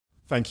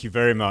Thank you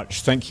very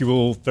much. Thank you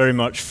all very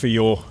much for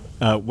your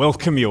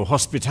welcome. Your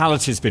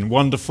hospitality has been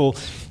wonderful.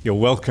 Your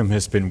welcome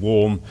has been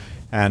warm.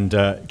 And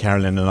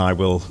Carolyn and I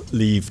will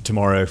leave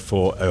tomorrow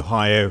for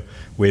Ohio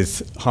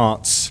with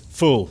hearts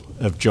full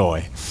of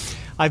joy.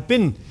 I've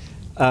been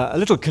a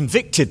little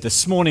convicted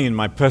this morning in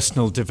my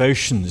personal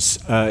devotions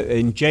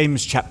in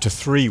James chapter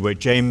 3, where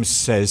James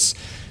says,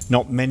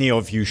 not many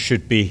of you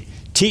should be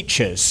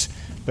teachers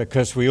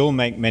because we all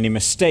make many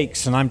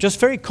mistakes. And I'm just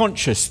very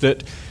conscious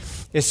that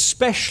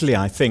especially,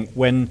 I think,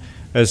 when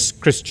as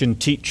Christian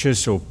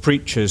teachers or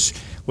preachers,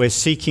 we're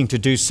seeking to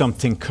do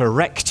something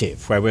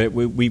corrective, where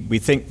we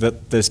think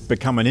that there's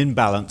become an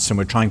imbalance and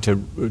we're trying to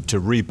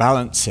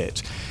rebalance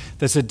it.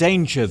 There's a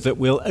danger that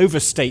we'll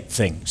overstate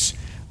things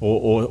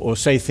or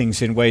say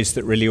things in ways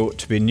that really ought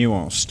to be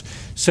nuanced.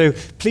 So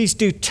please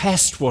do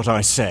test what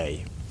I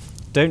say.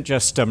 Don't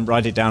just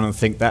write it down and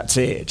think that's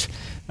it.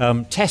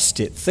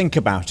 Test it, think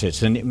about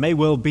it, and it may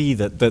well be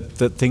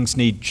that things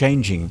need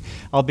changing.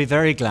 I'll be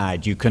very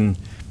glad you can,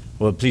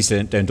 well, please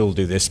don't all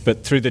do this,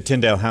 but through the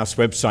Tyndale House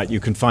website you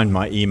can find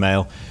my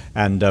email,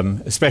 and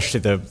especially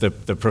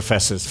the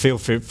professors, feel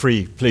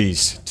free,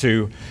 please,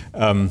 to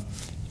have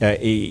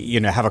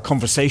a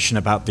conversation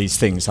about these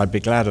things. I'd be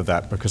glad of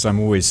that because I'm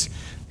always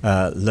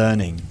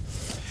learning.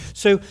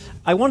 So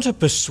I want to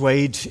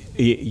persuade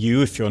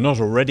you, if you're not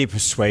already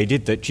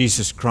persuaded, that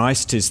Jesus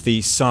Christ is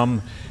the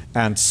sum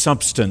and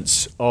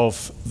substance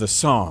of the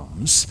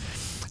Psalms,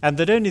 and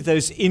that only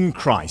those in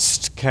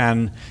Christ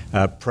can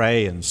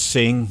pray and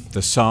sing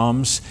the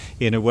Psalms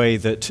in a way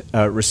that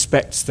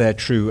respects their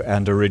true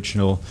and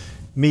original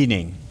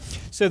meaning.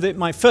 So that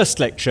my first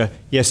lecture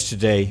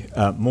yesterday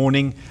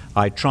morning,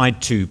 I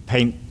tried to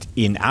paint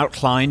in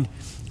outline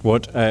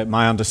what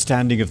my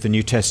understanding of the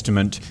New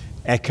Testament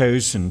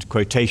echoes and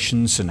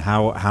quotations, and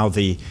how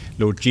the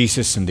Lord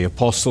Jesus and the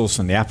apostles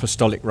and the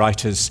apostolic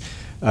writers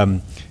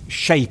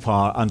shape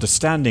our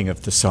understanding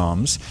of the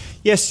Psalms.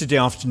 Yesterday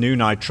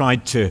afternoon I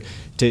tried to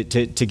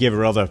give a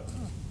rather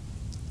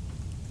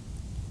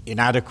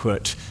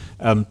inadequate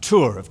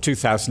tour of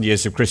 2,000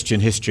 years of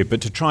Christian history,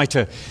 but to try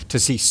to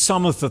see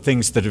some of the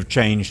things that have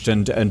changed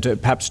and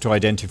perhaps to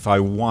identify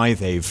why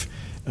they've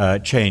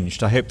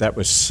changed. I hope that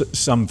was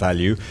some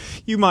value.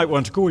 You might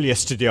want to call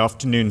yesterday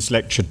afternoon's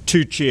lecture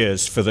 2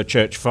 cheers for the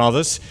Church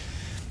Fathers,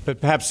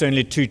 but perhaps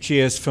only 2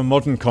 cheers for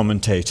modern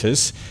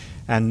commentators,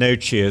 and no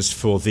cheers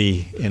for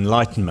the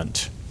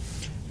Enlightenment.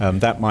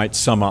 That might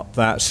sum up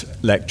that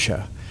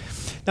lecture.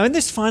 Now, in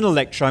this final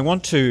lecture, I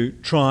want to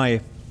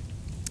try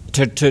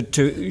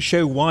to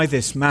show why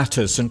this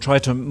matters and try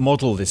to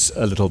model this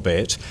a little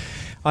bit.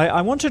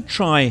 I want to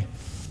try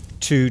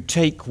to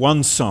take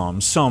one psalm,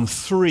 Psalm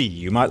 3.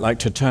 You might like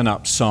to turn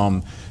up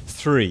Psalm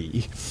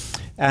 3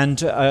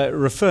 and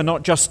refer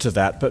not just to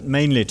that, but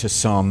mainly to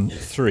Psalm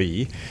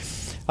 3.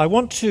 I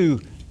want to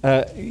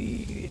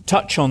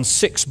touch on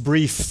 6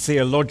 brief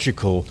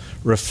theological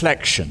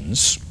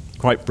reflections,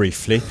 quite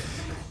briefly.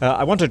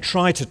 I want to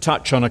try to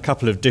touch on a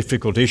couple of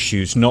difficult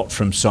issues, not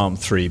from Psalm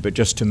 3, but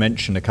just to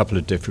mention a couple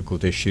of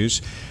difficult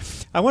issues.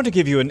 I want to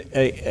give you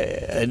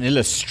an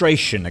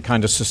illustration, a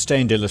kind of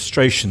sustained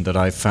illustration that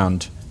I've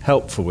found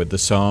helpful with the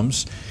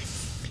Psalms.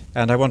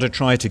 And I want to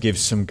try to give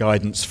some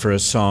guidance for a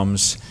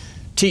Psalms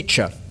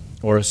teacher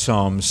or a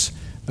Psalms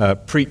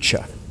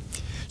preacher.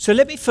 So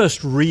let me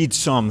first read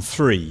Psalm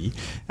 3,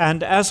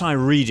 and as I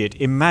read it,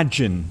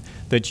 imagine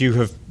that you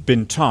have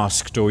been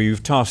tasked, or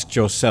you've tasked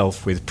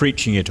yourself with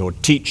preaching it or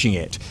teaching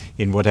it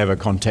in whatever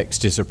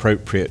context is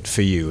appropriate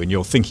for you, and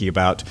you're thinking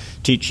about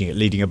teaching it,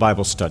 leading a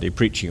Bible study,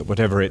 preaching it,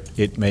 whatever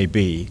it may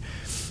be.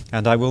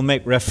 And I will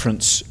make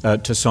reference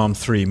to Psalm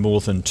 3 more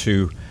than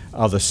to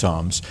other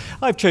psalms.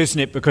 I've chosen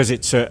it because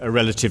it's a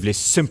relatively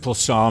simple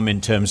psalm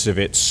in terms of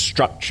its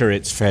structure.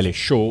 It's fairly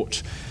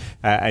short.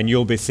 And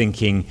you'll be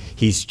thinking,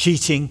 he's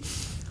cheating.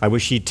 I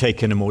wish he'd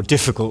taken a more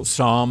difficult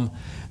psalm.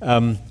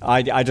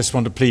 I just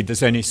want to plead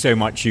there's only so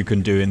much you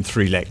can do in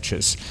 3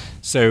 lectures.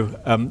 So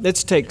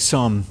let's take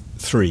Psalm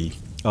 3.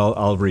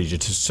 I'll read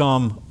it. A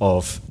psalm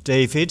of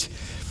David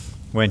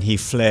when he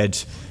fled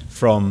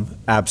from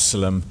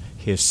Absalom,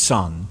 his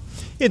son.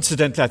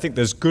 Incidentally, I think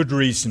there's good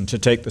reason to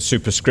take the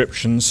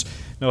superscriptions,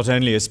 not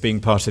only as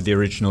being part of the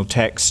original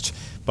text,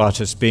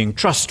 but as being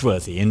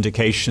trustworthy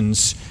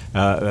indications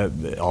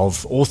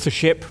of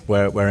authorship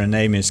where a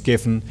name is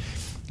given,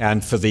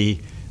 and for the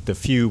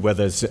few where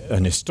there's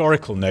an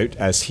historical note,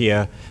 as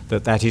here,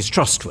 that is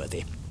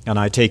trustworthy. And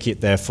I take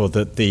it, therefore,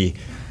 that the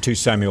 2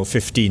 Samuel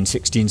 15,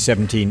 16,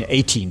 17,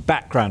 18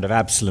 background of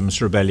Absalom's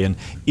rebellion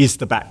is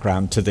the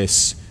background to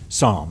this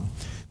psalm.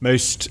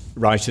 Most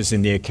writers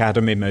in the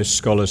academy, most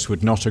scholars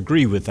would not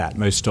agree with that.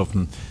 Most of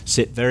them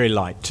sit very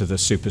light to the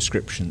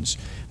superscriptions.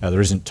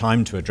 There isn't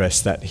time to address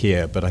that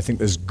here, but I think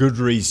there's good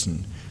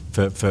reason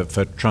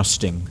for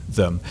trusting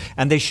them.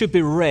 And they should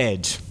be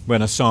read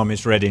when a psalm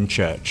is read in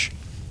church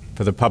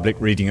for the public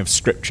reading of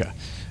Scripture.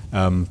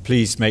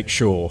 Please make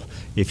sure,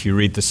 if you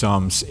read the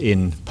psalms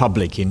in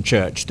public in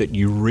church, that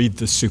you read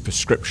the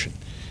superscription.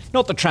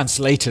 Not the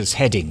translator's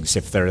headings,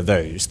 if there are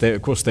those.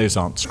 Of course, those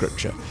aren't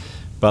Scripture.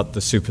 but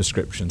the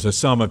superscriptions, a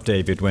psalm of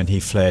David when he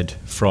fled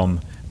from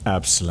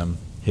Absalom,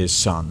 his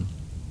son.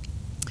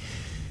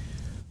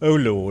 O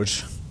Lord,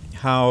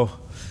 how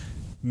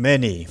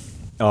many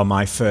are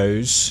my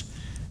foes?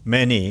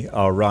 Many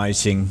are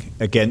rising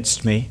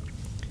against me.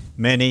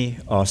 Many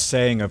are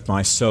saying of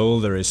my soul,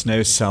 there is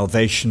no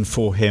salvation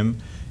for him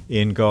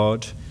in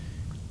God.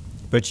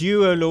 But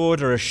you, O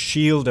Lord, are a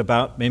shield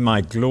about me,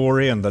 my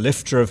glory and the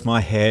lifter of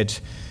my head.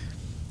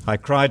 I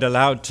cried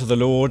aloud to the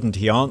Lord, and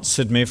he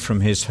answered me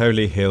from his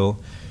holy hill.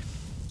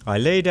 I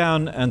lay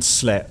down and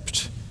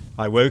slept.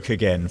 I woke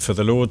again, for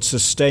the Lord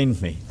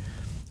sustained me.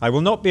 I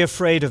will not be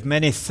afraid of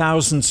many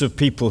thousands of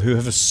people who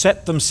have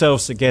set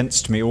themselves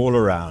against me all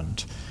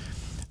around.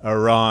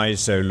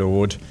 Arise, O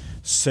Lord,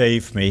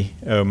 save me,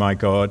 O my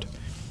God,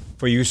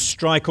 for you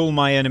strike all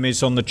my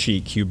enemies on the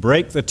cheek. You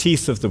break the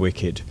teeth of the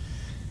wicked.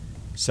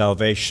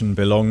 Salvation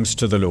belongs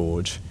to the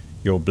Lord.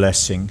 Your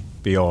blessing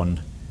be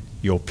on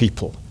your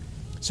people.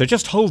 So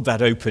just hold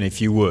that open if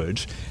you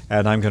would,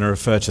 and I'm going to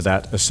refer to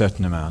that a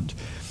certain amount.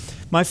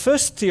 My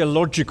first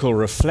theological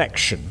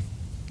reflection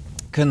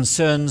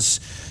concerns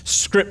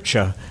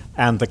Scripture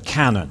and the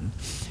canon.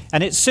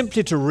 And it's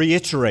simply to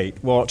reiterate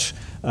what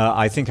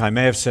I think I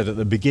may have said at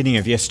the beginning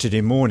of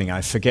yesterday morning,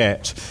 I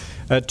forget,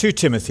 2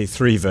 Timothy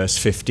 3 verse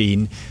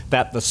 15,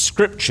 that the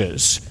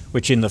Scriptures,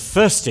 which in the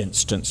first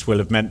instance will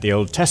have meant the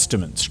Old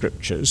Testament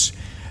Scriptures,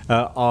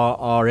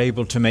 are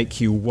able to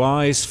make you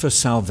wise for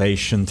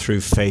salvation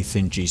through faith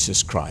in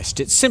Jesus Christ.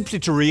 It's simply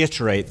to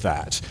reiterate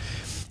that.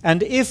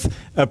 And if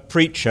a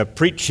preacher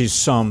preaches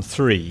Psalm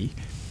 3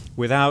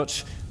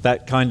 without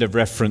that kind of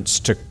reference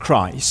to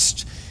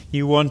Christ,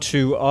 you want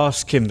to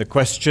ask him the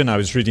question. I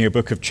was reading a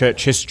book of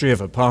church history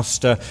of a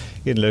pastor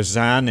in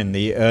Lausanne in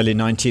the early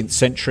 19th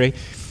century,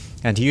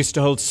 and he used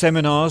to hold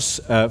seminars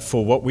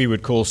for what we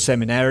would call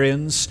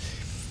seminarians.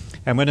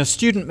 And when a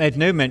student made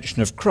no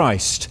mention of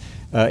Christ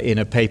in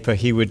a paper,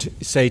 he would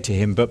say to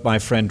him, "But my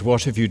friend,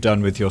 what have you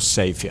done with your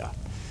Saviour?"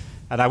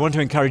 And I want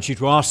to encourage you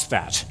to ask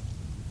that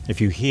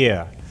if you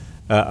hear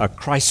a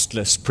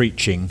Christless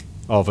preaching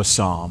of a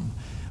psalm.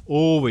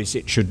 Always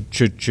it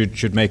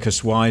should make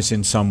us wise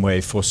in some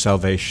way for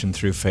salvation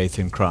through faith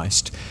in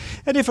Christ.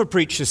 And if a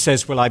preacher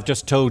says, well, I've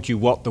just told you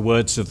what the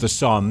words of the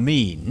psalm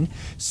mean,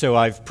 so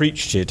I've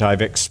preached it,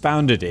 I've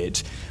expounded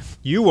it,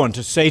 you want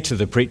to say to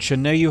the preacher,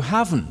 no, you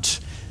haven't,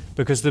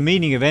 because the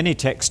meaning of any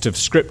text of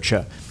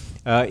Scripture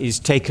is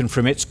taken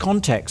from its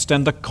context,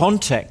 and the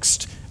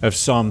context of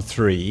Psalm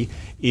 3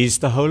 is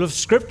the whole of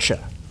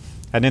Scripture.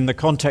 And in the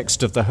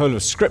context of the whole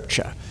of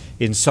Scripture,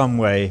 in some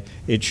way,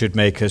 it should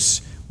make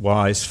us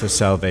wise for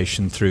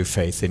salvation through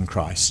faith in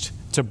Christ.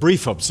 It's a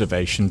brief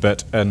observation,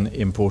 but an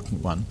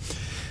important one.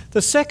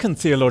 The second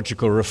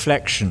theological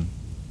reflection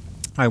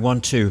I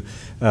want to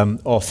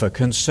offer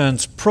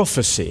concerns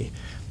prophecy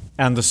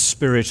and the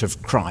Spirit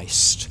of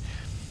Christ.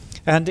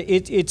 And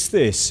it's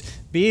this: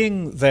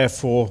 being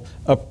therefore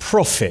a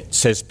prophet,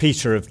 says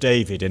Peter of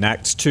David in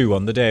Acts 2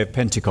 on the day of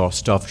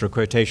Pentecost after a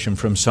quotation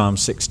from Psalm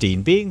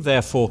 16, being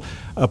therefore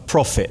a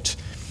prophet.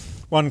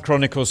 1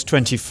 Chronicles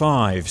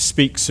 25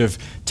 speaks of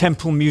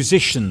temple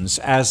musicians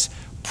as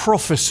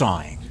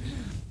prophesying.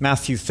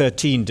 Matthew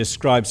 13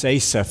 describes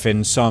Asaph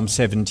in Psalm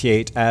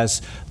 78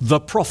 as the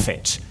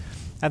prophet.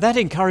 And that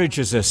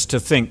encourages us to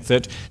think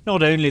that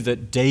not only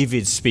that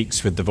David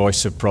speaks with the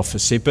voice of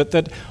prophecy, but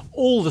that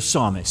all the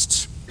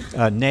psalmists,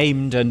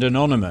 named and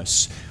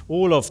anonymous,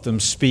 all of them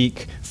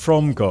speak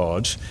from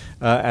God,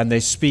 and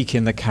they speak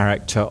in the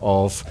character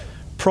of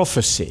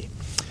prophecy.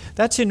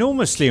 That's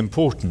enormously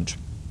important,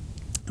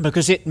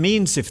 because it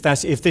means, if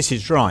this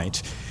is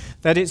right,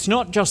 that it's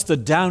not just the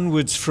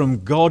downwards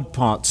from God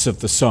parts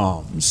of the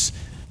Psalms,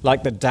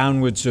 like the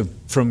downwards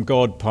from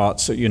God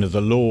parts,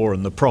 the law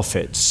and the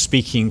prophets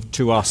speaking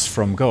to us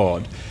from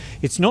God.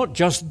 It's not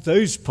just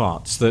those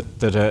parts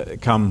that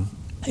come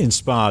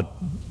inspired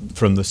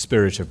from the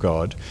Spirit of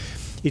God.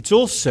 It's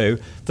also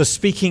the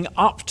speaking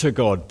up to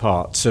God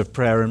parts of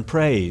prayer and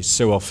praise,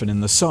 so often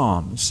in the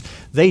Psalms.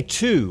 They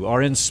too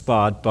are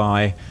inspired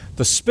by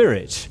the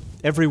Spirit.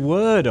 Every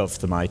word of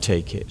them, I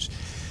take it.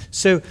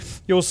 So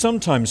you'll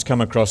sometimes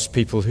come across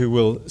people who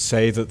will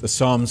say that the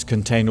Psalms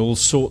contain all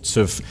sorts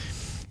of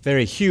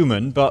very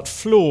human but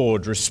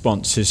flawed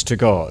responses to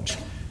God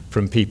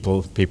from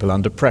people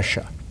under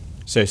pressure.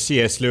 So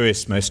C.S.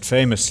 Lewis, most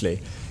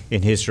famously,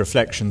 in his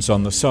reflections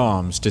on the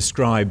Psalms,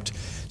 described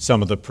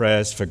some of the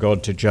prayers for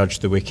God to judge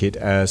the wicked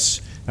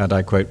as, and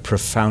I quote,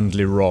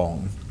 profoundly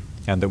wrong,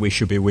 and that we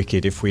should be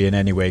wicked if we in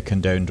any way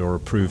condoned or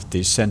approved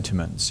these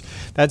sentiments.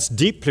 That's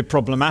deeply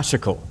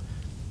problematical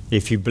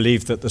if you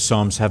believe that the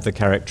Psalms have the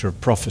character of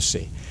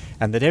prophecy,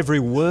 and that every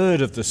word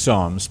of the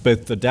Psalms,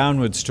 both the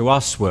downwards to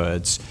us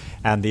words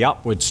and the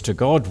upwards to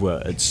God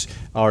words,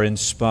 are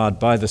inspired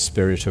by the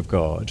Spirit of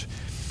God,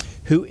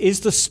 who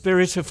is the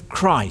Spirit of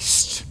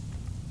Christ.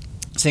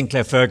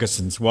 Sinclair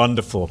Ferguson's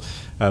wonderful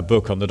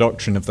book on the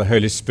doctrine of the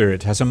Holy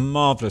Spirit has a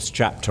marvelous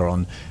chapter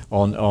on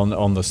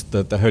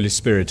the Holy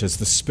Spirit as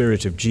the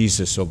Spirit of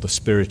Jesus, or the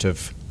Spirit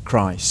of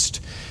Christ.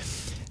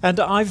 And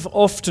I've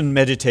often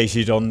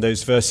meditated on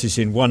those verses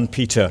in 1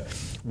 Peter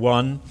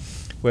 1,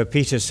 where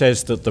Peter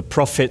says that the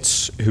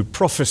prophets who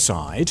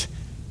prophesied,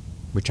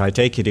 which I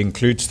take it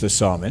includes the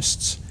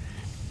psalmists,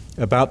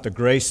 about the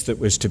grace that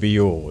was to be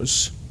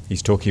yours,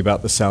 he's talking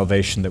about the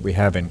salvation that we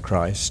have in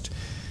Christ,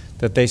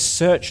 that they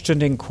searched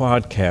and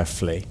inquired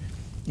carefully,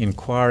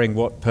 inquiring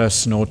what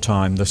person or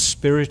time the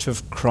Spirit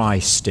of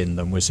Christ in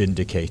them was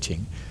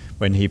indicating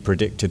when he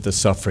predicted the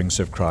sufferings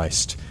of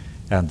Christ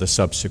and the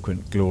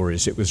subsequent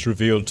glories. It was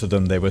revealed to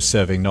them they were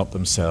serving not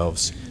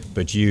themselves,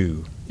 but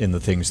you in the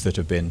things that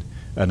have been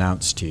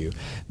announced to you.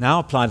 Now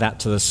apply that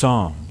to the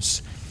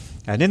Psalms.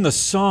 And in the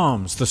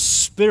Psalms, the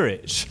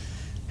Spirit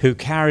who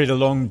carried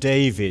along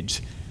David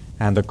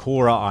and the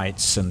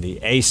Korahites and the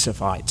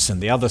Asaphites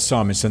and the other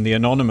psalmists and the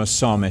anonymous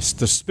psalmists,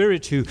 the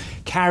Spirit who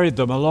carried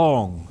them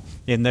along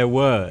in their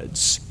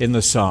words in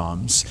the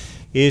Psalms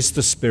is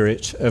the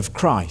Spirit of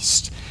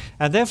Christ.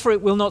 And therefore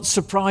it will not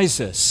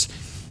surprise us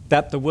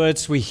that the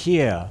words we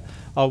hear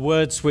are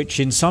words which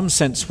in some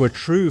sense were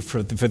true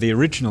for the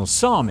original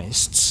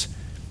psalmists.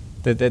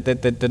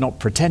 They're not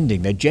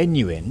pretending, they're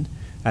genuine,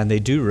 and they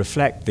do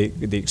reflect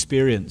the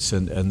experience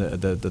and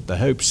the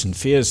hopes and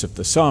fears of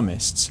the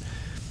psalmists.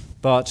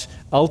 But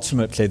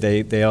ultimately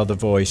they are the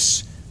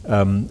voice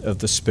of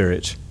the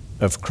Spirit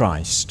of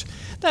Christ.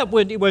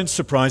 It won't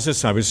surprise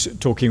us. I was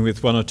talking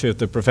with one or two of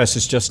the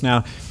professors just now.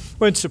 It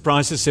won't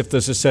surprise us if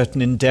there's a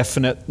certain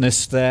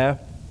indefiniteness there.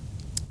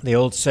 The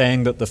old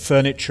saying that the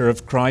furniture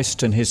of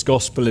Christ and his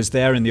gospel is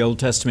there in the Old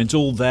Testament, it's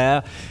all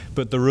there,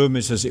 but the room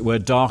is, as it were,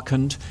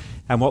 darkened.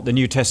 And what the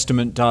New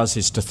Testament does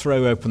is to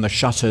throw open the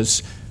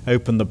shutters,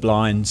 open the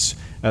blinds,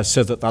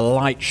 so that the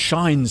light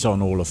shines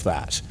on all of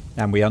that,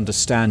 and we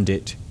understand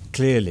it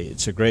clearly.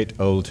 It's a great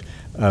old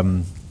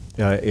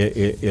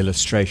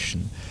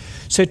illustration.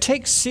 So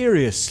take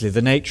seriously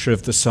the nature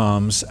of the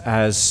Psalms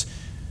as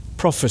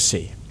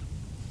prophecy.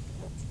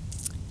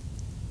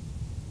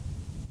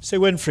 So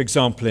when, for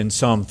example, in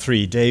Psalm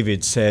 3,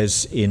 David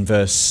says in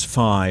verse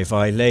 5,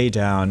 I lay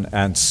down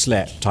and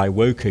slept, I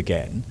woke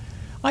again,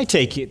 I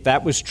take it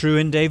that was true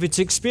in David's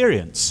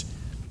experience,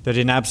 that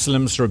in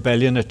Absalom's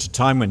rebellion at a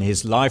time when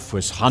his life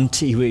was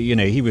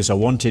he was a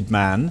wanted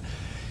man,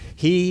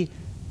 he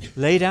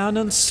lay down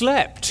and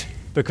slept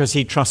because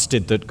he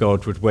trusted that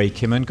God would wake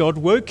him, and God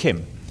woke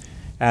him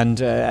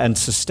and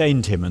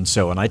sustained him and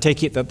so on. I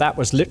take it that that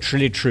was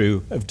literally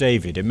true of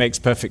David. It makes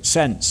perfect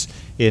sense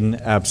in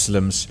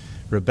Absalom's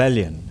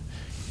rebellion.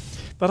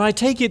 But I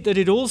take it that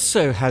it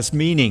also has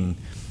meaning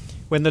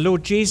when the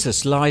Lord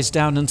Jesus lies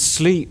down and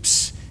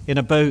sleeps in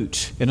a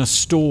boat, in a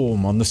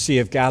storm on the Sea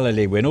of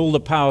Galilee, when all the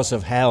powers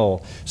of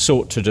hell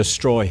sought to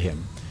destroy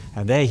him.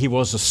 And there he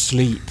was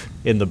asleep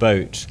in the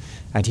boat,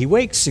 and he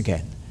wakes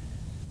again,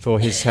 for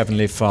his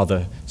heavenly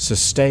Father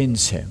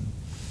sustains him.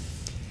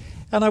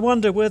 And I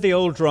wonder, were the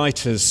old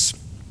writers,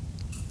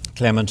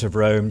 Clement of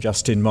Rome,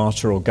 Justin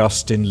Martyr,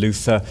 Augustine,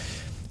 Luther,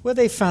 were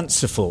they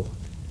fanciful,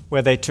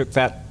 where they took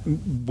that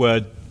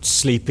word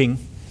sleeping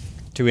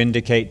to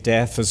indicate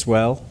death as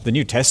well? The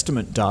New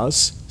Testament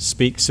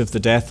speaks of the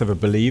death of a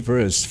believer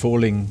as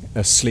falling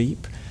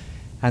asleep.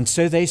 And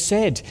so they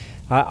said,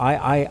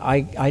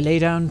 I lay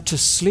down to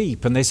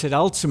sleep. And they said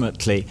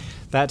ultimately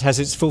that has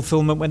its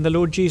fulfillment when the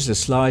Lord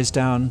Jesus lies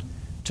down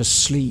to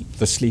sleep,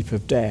 the sleep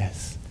of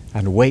death,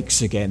 and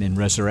wakes again in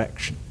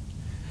resurrection.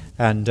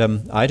 And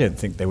I don't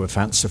think they were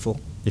fanciful.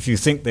 If you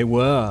think they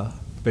were,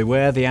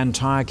 beware the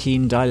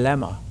Antiochene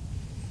dilemma.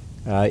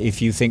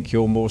 If you think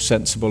you're more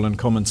sensible and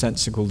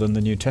commonsensical than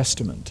the New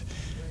Testament,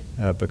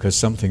 because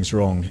something's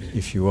wrong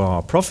if you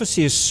are.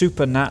 Prophecy is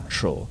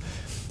supernatural.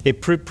 It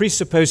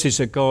presupposes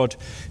a God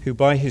who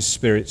by his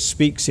Spirit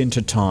speaks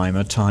into time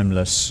a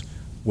timeless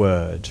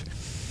word.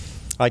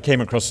 I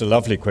came across a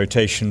lovely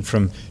quotation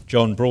from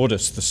John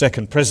Broadus, the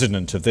second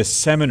president of this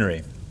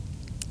seminary,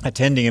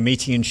 attending a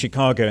meeting in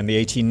Chicago in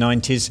the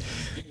 1890s,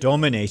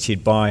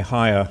 dominated by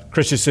higher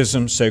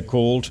criticism,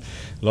 so-called,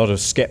 a lot of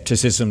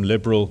skepticism,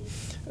 liberal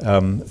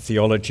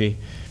theology.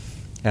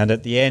 And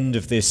at the end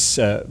of this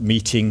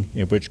meeting,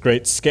 in which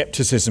great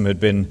skepticism had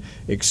been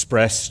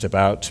expressed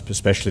about,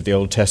 especially the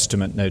Old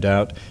Testament, no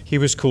doubt, he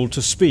was called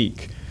to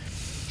speak.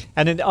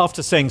 And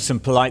after saying some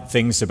polite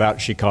things about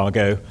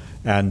Chicago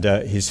and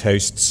his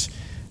hosts,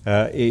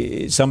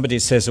 somebody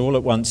says all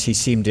at once he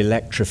seemed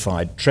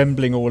electrified,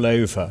 trembling all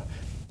over.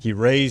 He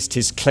raised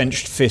his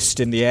clenched fist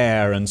in the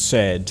air and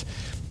said,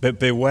 "But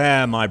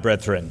beware, my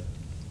brethren,"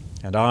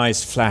 and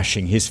eyes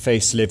flashing, his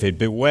face livid,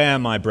 "Beware,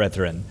 my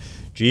brethren.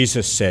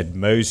 Jesus said,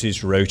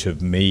 Moses wrote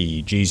of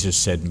me. Jesus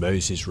said,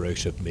 Moses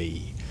wrote of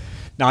me."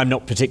 Now, I'm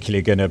not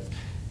particularly going to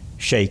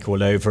shake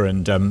all over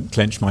and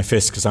clench my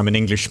fist because I'm an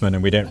Englishman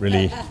and we don't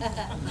really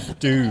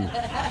do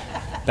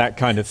that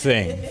kind of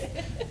thing.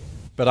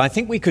 But I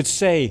think we could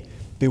say,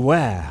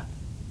 beware.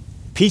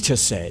 Peter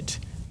said,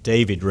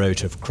 David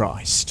wrote of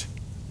Christ.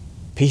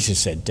 Peter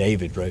said,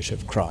 David wrote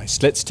of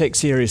Christ. Let's take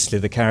seriously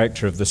the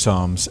character of the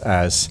Psalms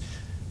as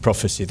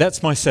prophecy.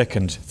 That's my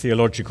second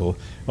theological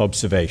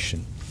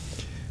observation.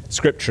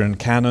 Scripture and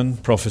canon,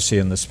 prophecy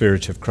and the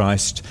Spirit of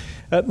Christ.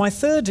 My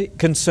third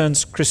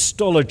concerns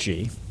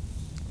Christology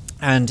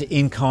and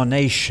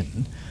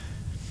incarnation.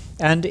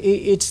 And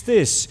it's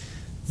this,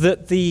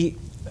 that the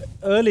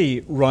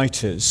early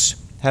writers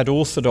had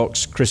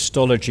Orthodox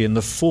Christology in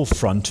the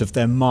forefront of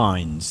their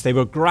minds. They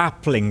were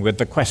grappling with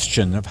the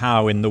question of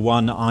how in the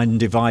one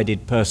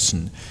undivided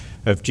person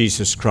of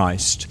Jesus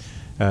Christ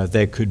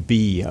there could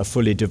be a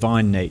fully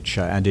divine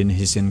nature and in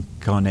his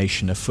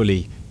incarnation a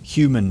fully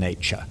human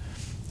nature,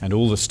 and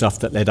all the stuff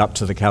that led up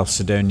to the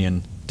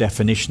Chalcedonian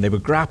definition. They were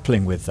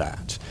grappling with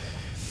that.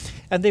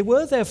 And they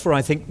were therefore,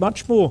 I think,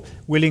 much more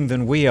willing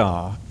than we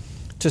are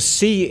to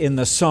see in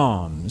the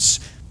Psalms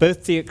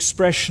both the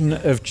expression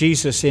of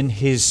Jesus in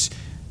his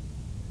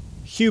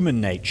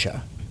human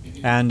nature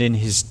and in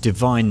his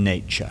divine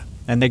nature.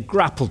 And they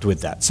grappled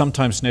with that.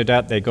 Sometimes, no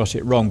doubt, they got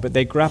it wrong, but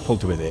they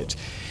grappled with it.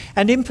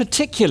 And in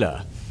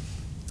particular,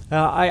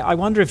 I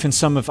wonder if in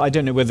some of, I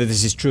don't know whether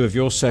this is true of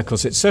your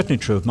circles, it's certainly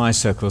true of my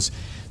circles,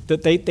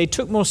 that they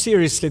took more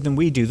seriously than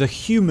we do the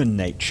human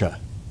nature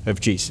of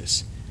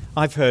Jesus.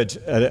 I've heard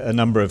a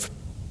number of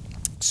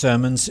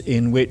sermons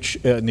in which,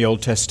 in the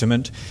Old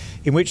Testament,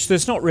 in which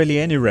there's not really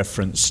any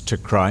reference to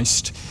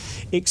Christ,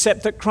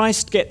 except that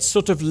Christ gets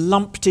sort of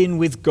lumped in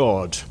with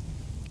God.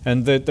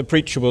 And the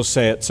preacher will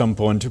say at some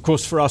point, of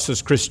course, for us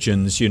as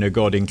Christians,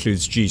 God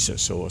includes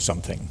Jesus, or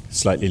something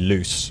slightly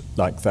loose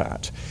like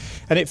that.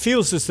 And it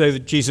feels as though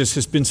that Jesus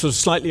has been sort of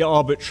slightly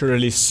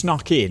arbitrarily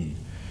snuck in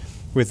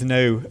with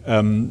no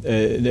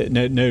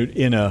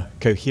inner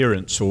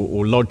coherence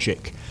or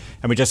logic.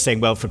 And we're just saying,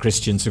 well, for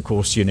Christians, of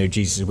course,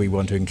 Jesus, we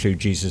want to include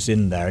Jesus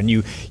in there. And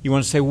you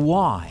want to say,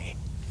 why?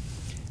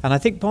 And I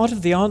think part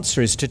of the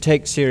answer is to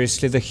take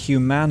seriously the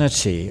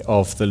humanity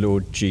of the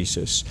Lord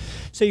Jesus.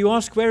 So you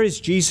ask, where is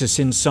Jesus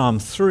in Psalm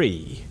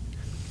 3?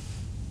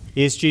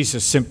 Is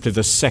Jesus simply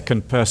the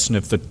second person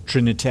of the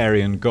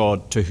Trinitarian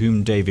God to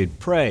whom David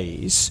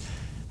prays?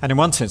 And in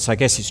one sense, I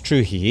guess it's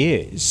true he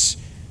is.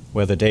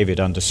 Whether David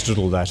understood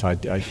all that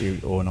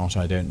or not,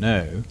 I don't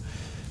know.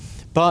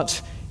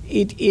 But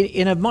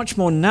in a much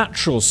more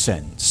natural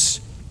sense,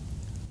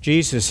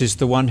 Jesus is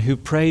the one who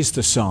prays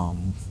the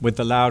psalm with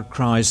the loud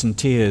cries and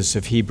tears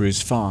of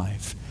Hebrews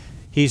 5.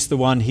 He's the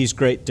one, he's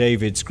great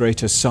David's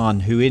greater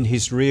son, who in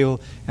his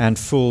real and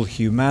full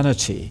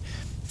humanity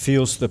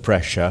feels the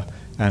pressure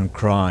and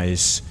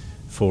cries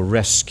for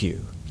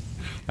rescue.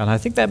 And I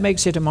think that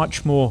makes it a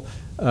much more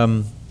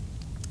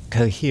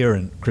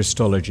coherent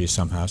Christology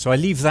somehow. So I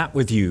leave that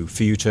with you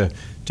for you to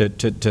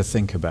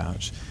think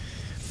about.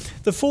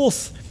 The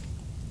fourth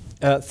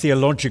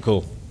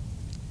theological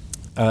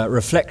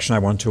reflection I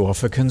want to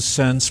offer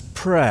concerns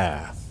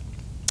prayer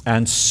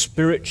and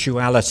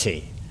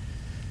spirituality.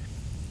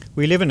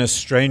 We live in a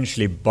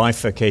strangely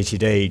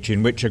bifurcated age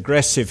in which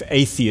aggressive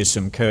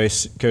atheism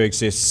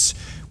coexists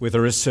with a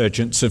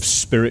resurgence of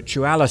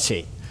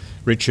spirituality.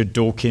 Richard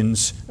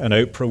Dawkins and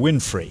Oprah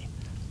Winfrey.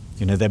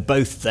 They're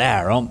both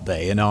there, aren't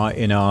they, in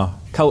our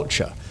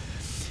culture.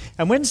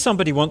 And when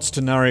somebody wants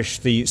to nourish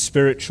the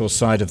spiritual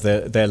side of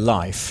their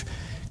life,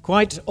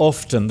 quite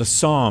often the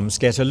Psalms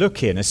get a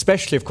look in,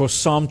 especially, of course,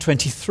 Psalm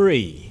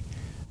 23.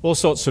 All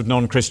sorts of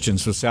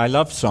non-Christians will say, I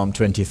love Psalm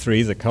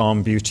 23, the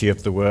calm beauty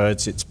of the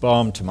words. It's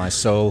balm to my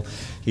soul.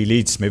 He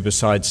leads me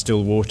beside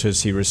still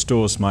waters. He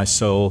restores my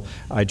soul.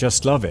 I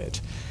just love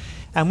it.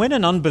 And when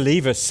an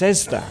unbeliever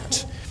says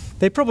that,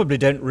 they probably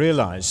don't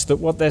realize that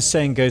what they're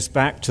saying goes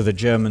back to the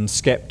German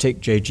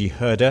skeptic J.G.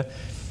 Herder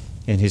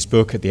in his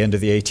book at the end of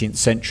the 18th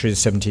century, the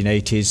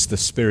 1780s, The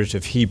Spirit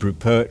of Hebrew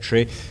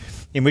Poetry,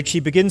 in which he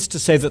begins to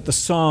say that the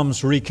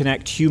Psalms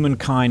reconnect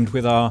humankind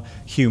with our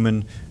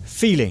human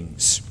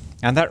feelings.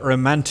 And that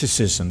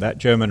romanticism, that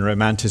German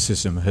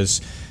romanticism,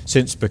 has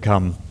since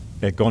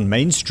gone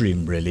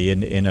mainstream, really,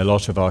 in a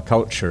lot of our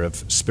culture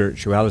of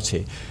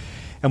spirituality.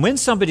 And when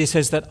somebody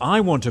says that, I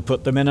want to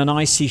put them in an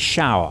icy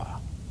shower,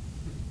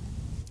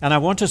 and I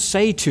want to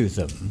say to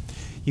them,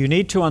 you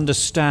need to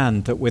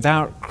understand that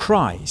without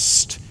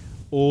Christ,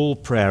 all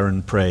prayer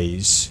and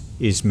praise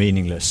is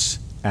meaningless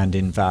and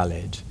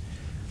invalid.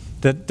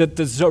 That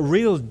there's a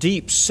real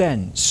deep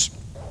sense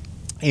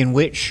in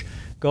which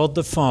God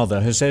the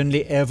Father has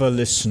only ever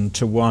listened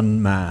to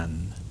one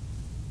man.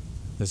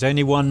 There's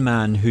only one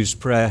man whose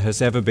prayer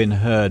has ever been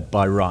heard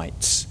by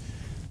rights.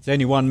 There's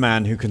only one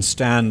man who can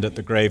stand at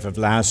the grave of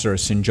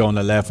Lazarus in John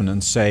 11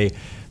 and say,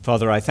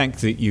 Father, I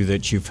thank you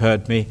that you've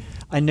heard me.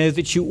 I know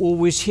that you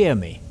always hear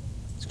me.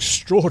 It's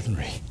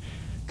extraordinary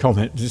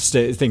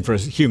thing for a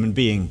human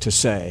being to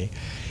say.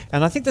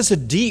 And I think there's a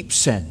deep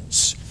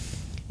sense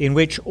in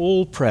which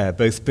all prayer,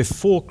 both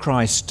before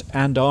Christ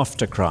and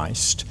after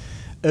Christ,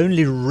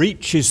 only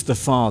reaches the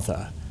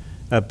Father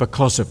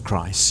because of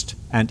Christ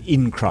and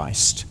in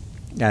Christ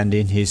and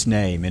in his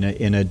name,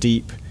 in a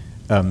deep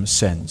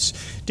sense.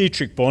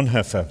 Dietrich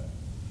Bonhoeffer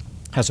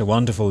has a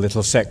wonderful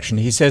little section.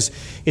 He says,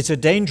 it's a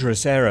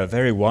dangerous error,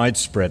 very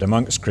widespread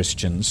amongst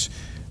Christians,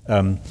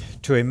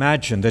 to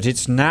imagine that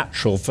it's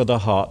natural for the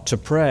heart to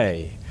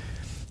pray.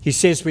 He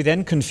says we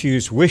then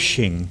confuse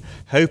wishing,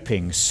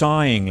 hoping,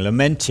 sighing,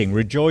 lamenting,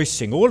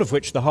 rejoicing, all of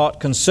which the heart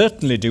can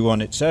certainly do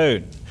on its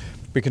own.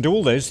 We can do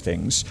all those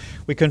things.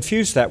 We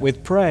confuse that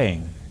with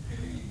praying.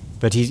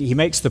 But he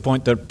makes the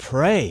point that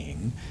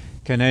praying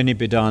can only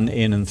be done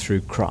in and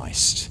through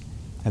Christ.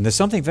 And there's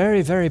something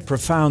very, very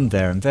profound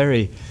there and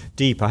very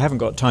deep. I haven't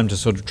got time to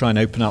sort of try and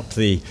open up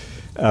the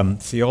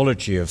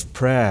theology of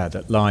prayer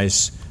that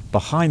lies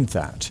behind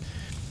that.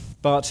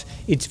 But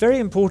it's very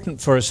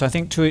important for us, I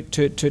think,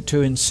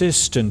 to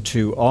insist and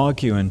to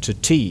argue and to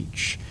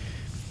teach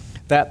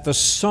that the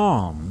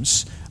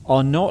Psalms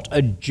are not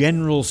a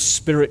general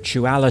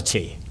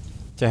spirituality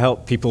to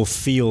help people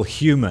feel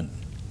human.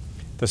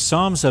 The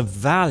Psalms are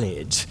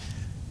valid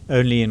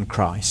only in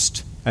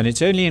Christ. And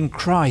it's only in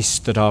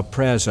Christ that our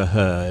prayers are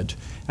heard.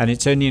 And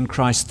it's only in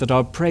Christ that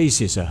our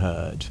praises are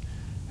heard.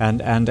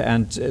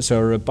 And so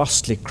a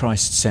robustly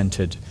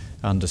Christ-centered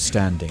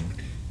understanding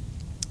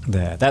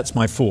there. That's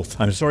my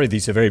fourth. I'm sorry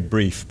these are very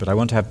brief, but I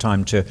want to have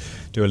time to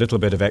do a little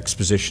bit of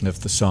exposition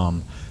of the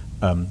psalm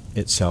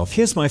itself.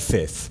 Here's my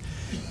fifth.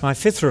 My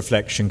fifth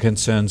reflection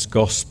concerns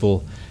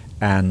gospel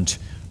and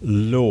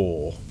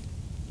law.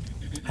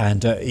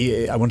 And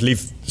I want to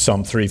leave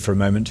Psalm 3 for a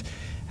moment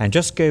and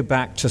just go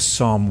back to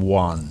Psalm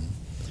 1.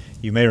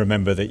 You may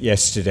remember that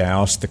yesterday I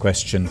asked the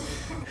question,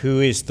 who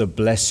is the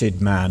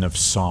blessed man of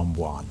Psalm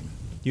 1?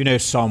 You know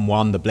Psalm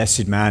 1, the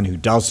blessed man who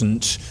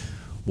doesn't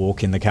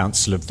walk in the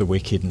counsel of the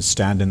wicked and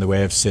stand in the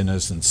way of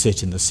sinners and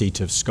sit in the seat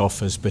of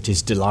scoffers, but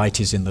his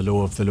delight is in the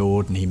law of the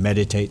Lord and he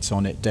meditates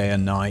on it day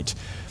and night.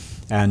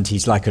 And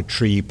he's like a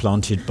tree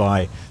planted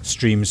by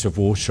streams of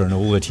water and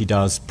all that he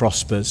does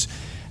prospers.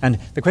 And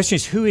the question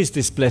is, who is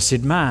this blessed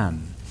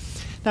man?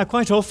 Now,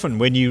 quite often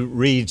when you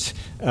read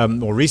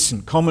more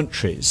recent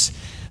commentaries,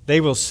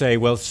 they will say,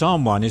 well,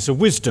 Psalm 1 is a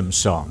wisdom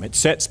psalm. It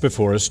sets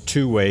before us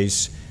two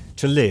ways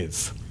to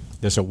live.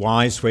 There's a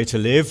wise way to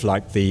live,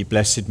 like the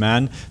blessed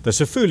man.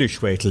 There's a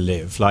foolish way to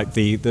live, like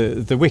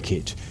the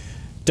wicked.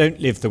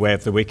 Don't live the way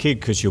of the wicked,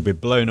 because you'll be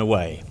blown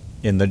away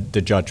in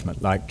the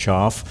judgment like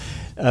chaff.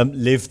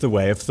 Live the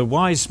way of the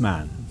wise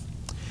man.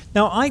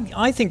 Now,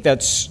 I think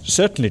that's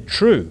certainly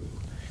true,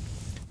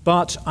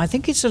 but I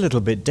think it's a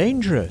little bit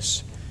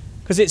dangerous,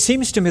 because it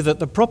seems to me that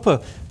the proper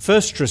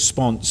first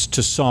response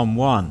to Psalm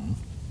 1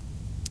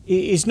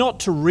 is not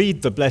to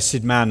read the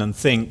blessed man and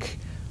think,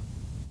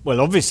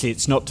 well, obviously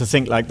it's not to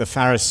think like the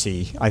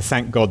Pharisee, I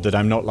thank God that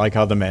I'm not like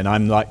other men,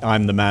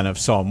 I'm the man of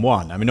Psalm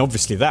 1. I mean,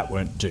 obviously that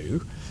won't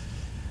do.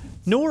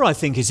 Nor, I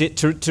think, is it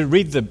to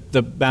read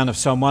the man of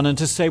Psalm 1 and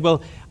to say,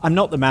 well, I'm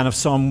not the man of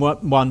Psalm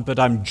 1, but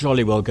I'm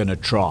jolly well going to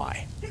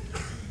try.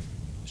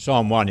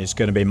 Psalm 1 is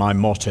going to be my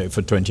motto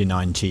for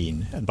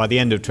 2019. And by the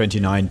end of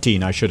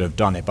 2019, I should have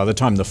done it. By the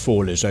time the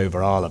fall is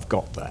over, I'll have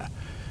got there.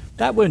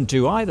 That won't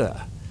do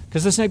either,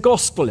 because there's no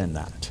gospel in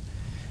that.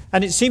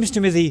 And it seems to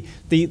me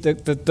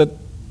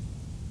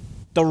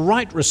the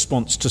right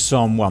response to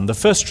Psalm 1, the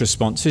first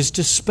response, is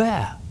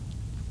despair.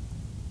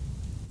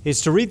 Is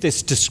to read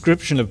this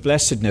description of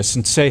blessedness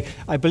and say,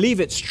 I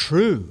believe it's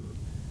true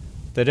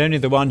that only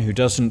the one who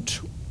doesn't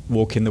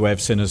walk in the way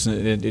of sinners,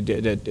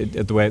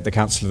 the way of the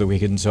counsel of the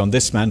wicked and so on,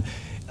 this man,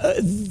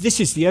 this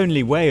is the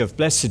only way of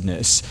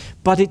blessedness,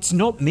 but it's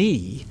not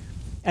me,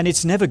 and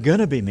it's never going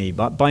to be me,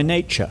 but by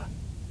nature.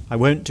 I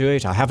won't do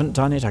it, I haven't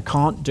done it, I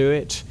can't do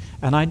it,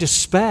 and I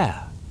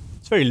despair.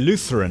 It's very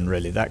Lutheran,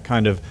 really, that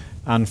kind of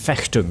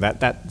Anfechtung,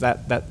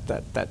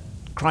 that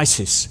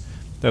crisis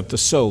of the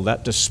soul,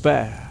 that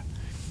despair.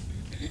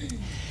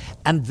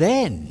 And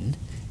then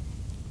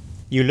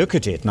you look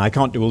at it, and I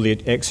can't do all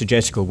the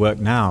exegetical work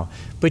now,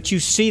 but you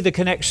see the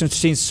connection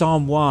between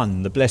Psalm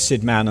 1, the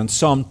blessed man, and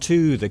Psalm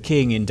 2, the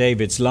king in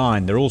David's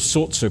line. There are all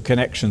sorts of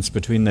connections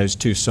between those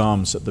two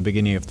psalms at the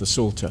beginning of the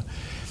Psalter.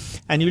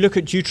 And you look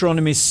at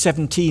Deuteronomy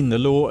 17, the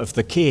law of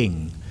the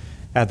king.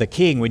 The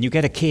king, when you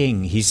get a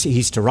king,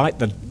 he's to write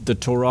the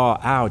Torah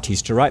out,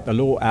 he's to write the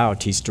law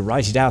out, he's to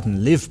write it out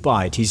and live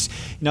by it.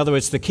 In other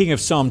words, the king of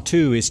Psalm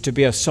 2 is to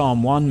be a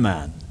Psalm 1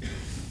 man.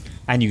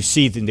 And you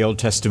see in the Old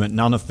Testament,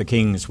 none of the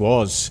kings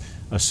was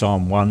a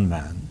Psalm 1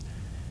 man.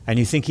 And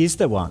you think, is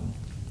there one?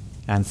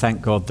 And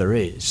thank God there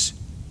is.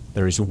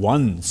 There is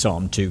one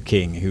Psalm 2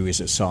 king who is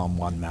a Psalm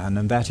 1 man,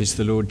 and that is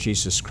the Lord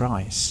Jesus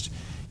Christ.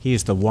 He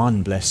is the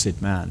one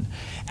blessed man.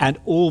 And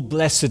all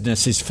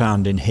blessedness is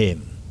found in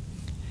him.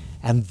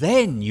 And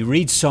then you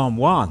read Psalm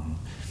 1,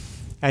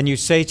 and you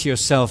say to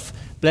yourself,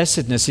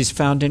 blessedness is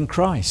found in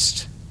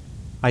Christ.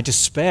 I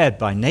despaired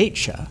by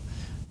nature,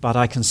 but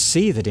I can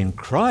see that in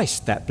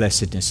Christ that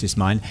blessedness is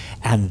mine.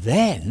 And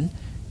then,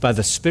 by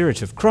the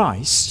Spirit of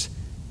Christ,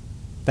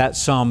 that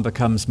psalm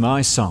becomes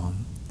my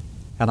psalm.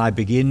 And I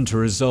begin to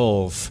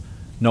resolve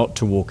not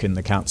to walk in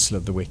the counsel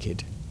of the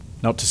wicked,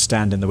 not to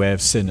stand in the way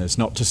of sinners,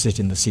 not to sit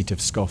in the seat of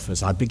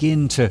scoffers. I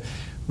begin to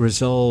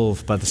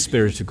resolve by the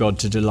Spirit of God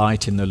to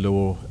delight in the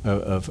law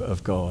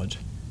of God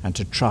and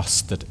to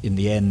trust that in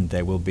the end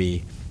there will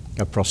be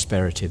a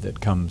prosperity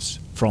that comes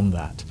from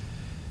that.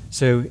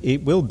 So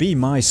it will be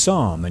my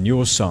psalm and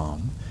your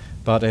psalm,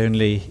 but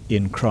only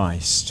in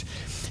Christ.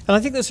 And I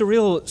think there's a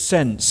real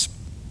sense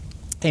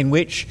in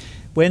which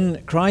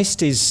when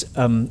Christ is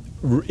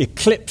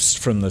eclipsed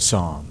from the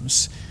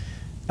Psalms,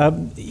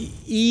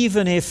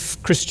 even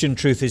if Christian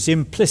truth is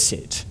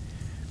implicit,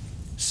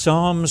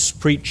 Psalms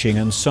preaching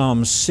and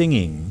Psalms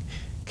singing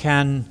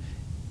can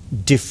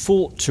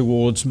default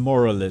towards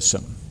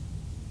moralism.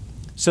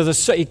 So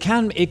it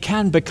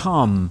can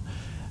become,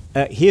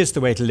 here's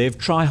the way to live,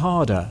 try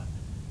harder.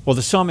 Or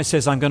the psalmist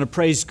says, I'm going to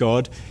praise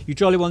God. You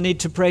jolly well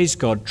need to praise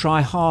God.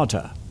 Try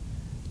harder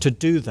to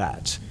do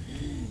that.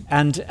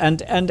 And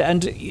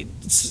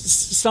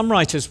some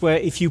writers where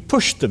if you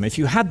pushed them, if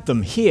you had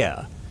them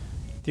here,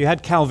 if you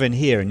had Calvin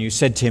here and you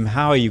said to him,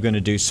 how are you going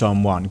to do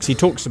Psalm 1? Because he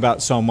talks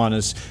about Psalm 1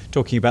 as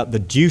talking about the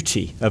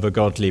duty of a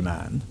godly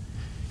man.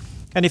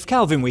 And if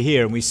Calvin were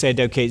here and we said,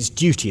 okay, it's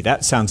duty,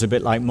 that sounds a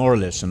bit like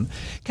moralism,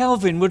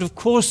 Calvin would of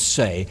course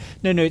say,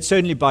 no, it's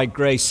only by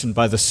grace and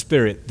by the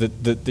Spirit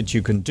that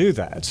you can do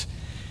that.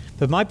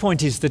 But my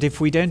point is that if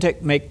we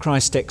don't make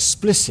Christ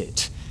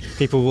explicit,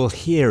 people will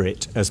hear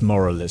it as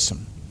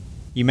moralism.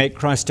 You make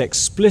Christ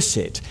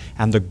explicit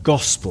and the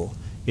gospel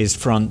is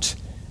front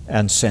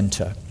and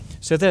center.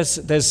 So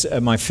there's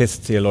my fifth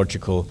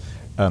theological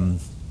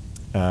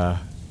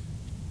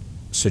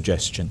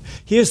suggestion.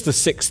 Here's the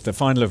sixth, the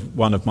final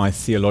one of my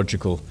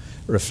theological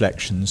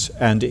reflections,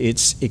 and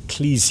it's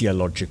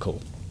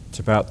ecclesiological. It's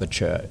about the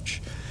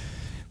church.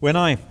 When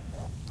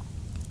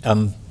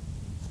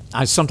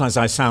sometimes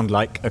I sound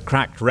like a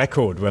cracked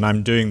record when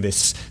I'm doing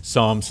this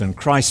Psalms and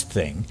Christ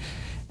thing,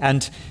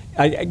 and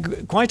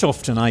quite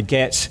often I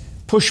get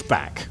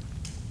pushback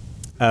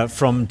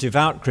from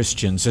devout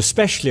Christians,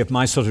 especially of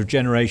my sort of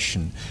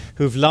generation,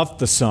 who've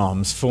loved the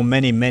Psalms for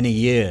many, many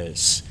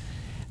years.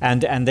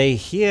 And they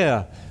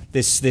hear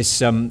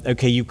this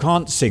okay, you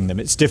can't sing them,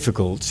 it's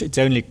difficult, it's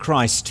only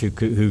Christ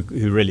who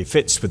really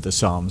fits with the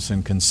Psalms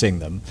and can sing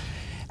them.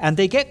 And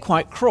they get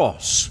quite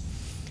cross.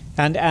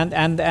 And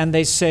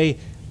they say,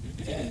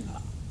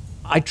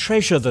 I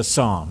treasure the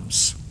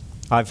Psalms.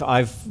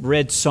 I've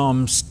read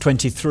Psalms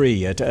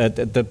 23 at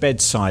the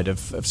bedside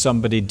of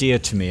somebody dear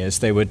to me as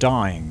they were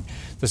dying.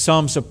 The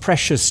Psalms are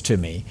precious to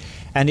me.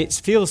 And it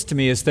feels to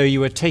me as though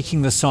you are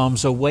taking the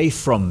Psalms away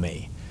from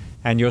me.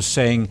 And you're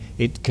saying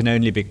it can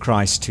only be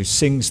Christ who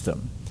sings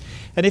them.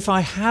 And if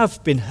I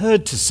have been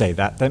heard to say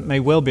that, that may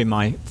well be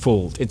my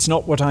fault. It's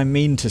not what I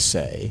mean to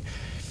say.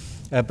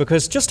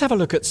 Because just have a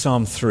look at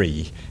Psalm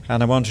 3,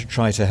 and I want to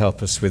try to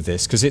help us with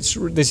this, because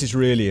this is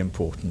really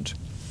important.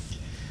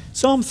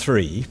 Psalm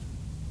 3,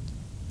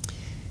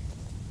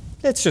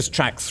 let's just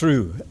track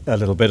through a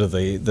little bit of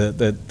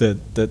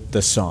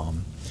the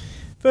psalm.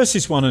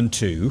 Verses 1 and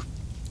 2,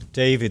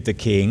 David the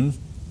king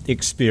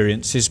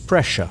experiences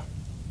pressure.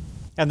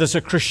 And there's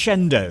a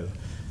crescendo.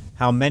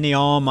 How many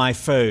are my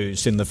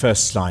foes in the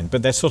first line,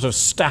 but they're sort of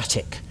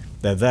static.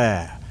 They're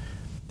there.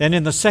 Then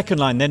in the second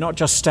line, they're not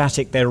just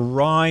static, they're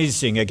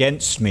rising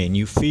against me, and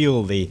you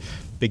feel the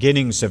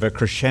beginnings of a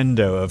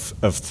crescendo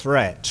of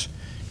threat.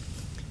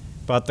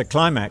 But the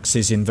climax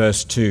is in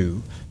verse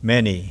 2.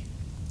 Many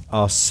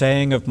are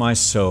saying of my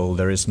soul,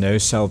 there is no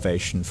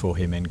salvation for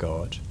him in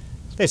God.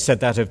 They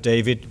said that of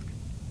David.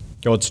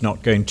 God's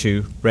not going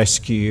to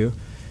rescue you.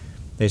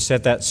 They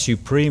said that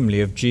supremely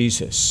of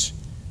Jesus.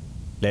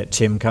 Let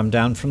him come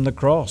down from the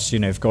cross,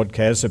 if God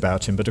cares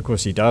about him, but of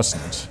course he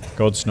doesn't.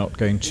 God's not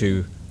going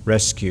to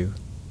rescue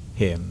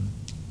him.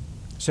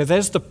 So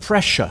there's the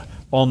pressure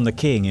on the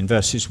king in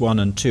verses 1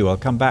 and 2. I'll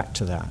come back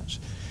to that.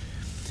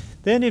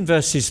 Then in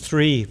verses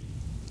 3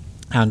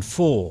 and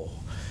 4,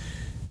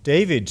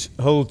 David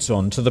holds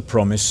on to the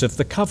promise of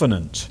the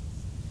covenant.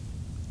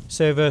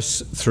 So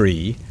verse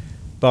 3,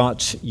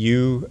 but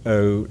you,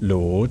 O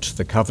Lord,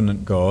 the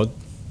covenant God,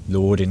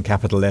 Lord in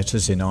capital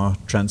letters in our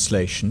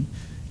translation,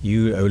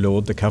 you, O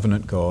Lord, the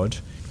covenant God,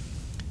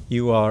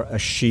 you are a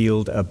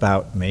shield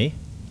about me,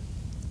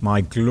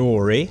 my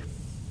glory,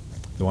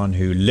 the one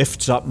who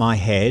lifts up my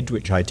head,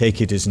 which I take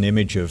it as an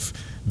image of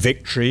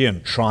victory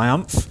and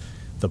triumph,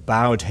 the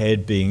bowed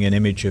head being an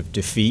image of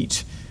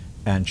defeat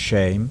and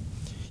shame.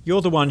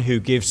 You're the one who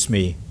gives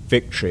me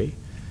victory.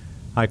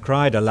 I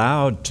cried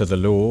aloud to the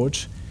Lord,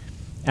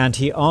 and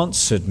he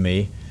answered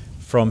me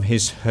from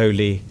his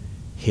holy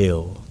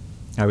hill.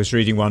 I was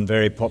reading one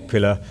very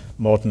popular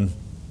modern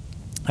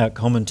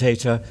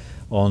commentator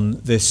on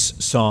this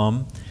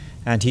psalm,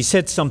 and he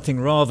said something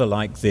rather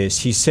like this.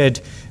 He said,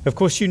 of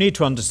course, you need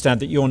to understand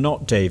that you're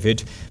not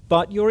David,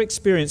 but your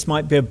experience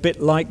might be a bit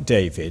like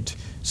David,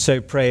 so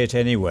pray it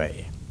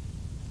anyway.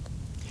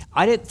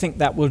 I don't think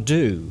that will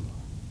do.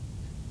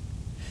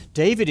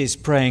 David is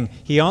praying,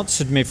 he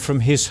answered me from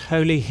his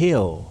holy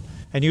hill.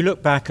 And you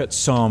look back at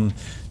Psalm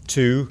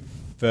 2,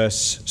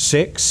 verse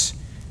 6,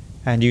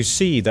 and you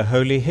see the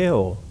holy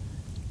hill.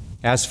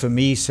 As for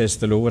me, says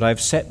the Lord,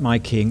 I've set my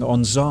king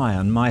on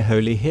Zion, my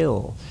holy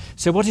hill.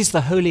 So what is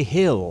the holy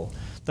hill?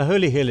 The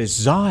holy hill is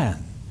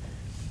Zion.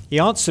 He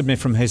answered me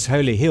from his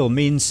holy hill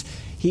means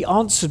he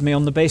answered me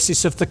on the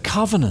basis of the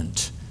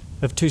covenant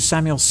of 2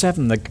 Samuel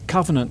 7, the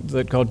covenant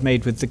that God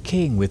made with the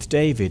king, with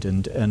David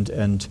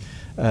and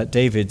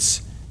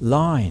David's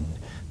line.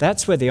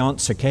 That's where the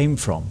answer came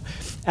from.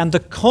 And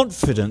the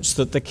confidence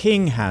that the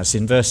king has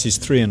in verses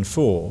 3 and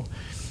 4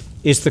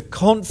 is the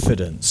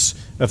confidence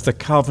of the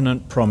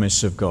covenant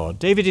promise of God.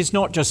 David is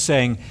not just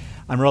saying,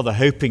 I'm rather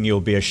hoping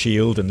you'll be a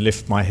shield and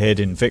lift my head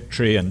in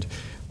victory, and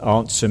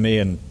answer me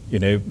and,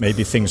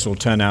 maybe things will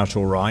turn out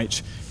all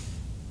right.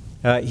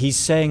 He's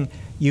saying,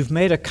 you've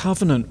made a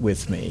covenant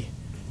with me,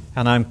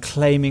 and I'm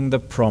claiming the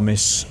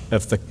promise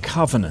of the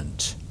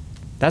covenant.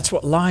 That's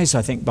what lies,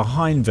 I think,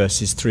 behind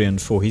verses 3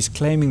 and 4. He's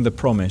claiming the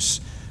promise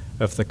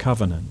of the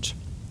covenant.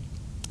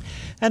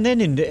 And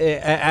then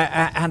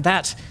and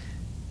that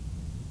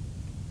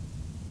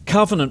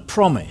covenant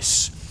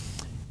promise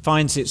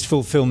finds its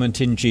fulfillment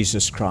in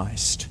Jesus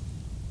Christ.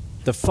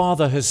 The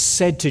Father has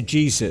said to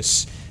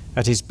Jesus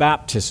at his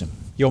baptism,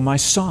 "You're my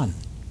Son,"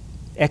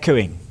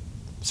 echoing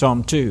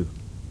Psalm 2.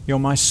 "You're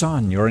my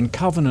Son, you're in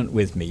covenant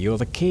with me, you're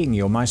the King,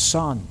 you're my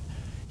Son."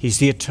 He's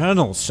the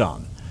eternal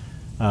Son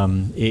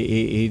in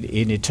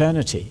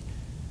eternity.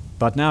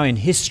 But now in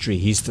history,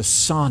 he's the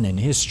Son in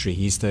history.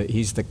 He's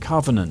the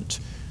covenant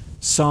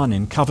Son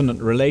in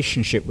covenant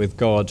relationship with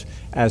God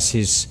as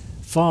his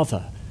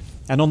Father.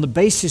 And on the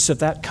basis of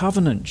that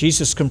covenant,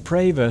 Jesus can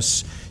pray,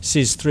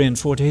 verses 3 and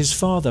 4, to his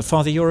Father,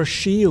 "Father, you're a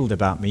shield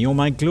about me. You're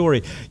my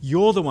glory.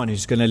 You're the one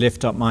who's going to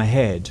lift up my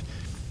head.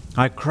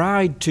 I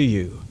cried to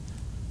you."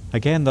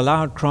 Again, the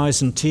loud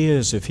cries and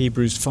tears of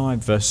Hebrews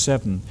 5, verse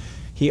 7.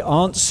 He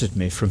answered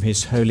me from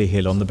his holy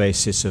hill on the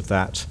basis of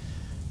that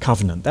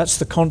covenant. That's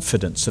the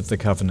confidence of the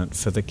covenant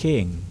for the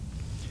king.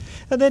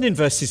 And then in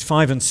verses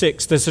 5 and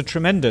 6, there's a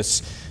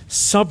tremendous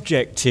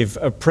subjective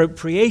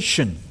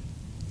appropriation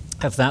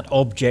of that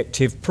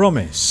objective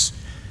promise.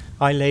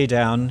 I lay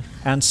down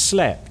and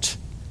slept.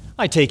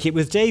 I take it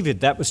with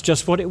David, that was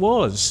just what it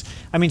was.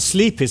 I mean,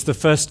 sleep is the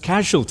first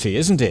casualty,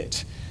 isn't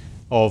it,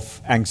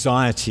 of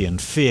anxiety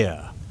and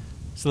fear.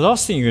 So the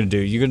last thing you're going to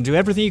do, you're going to do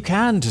everything you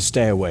can to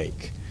stay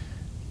awake.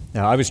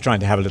 Now, I was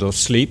trying to have a little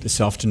sleep this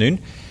afternoon,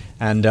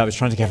 and I was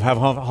trying to have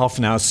half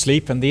an hour's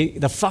sleep, and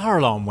the fire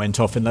alarm went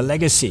off in the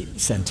Legacy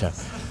Centre.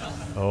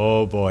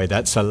 Oh boy,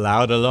 that's a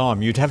loud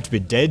alarm. You'd have to be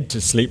dead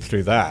to sleep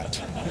through that.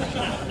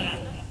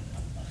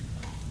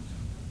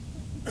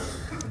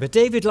 But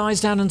David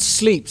lies down and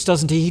sleeps,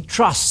 doesn't he? He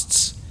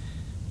trusts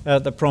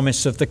the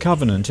promise of the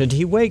covenant, and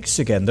he wakes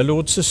again. The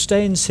Lord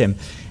sustains him.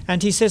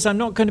 And he says, I'm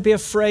not going to be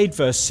afraid,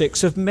 verse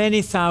 6, of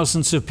many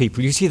thousands of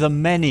people. You see the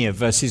many of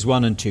verses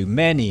 1 and 2.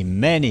 Many,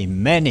 many,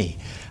 many.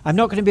 I'm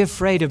not going to be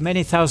afraid of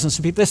many thousands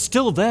of people. They're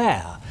still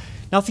there.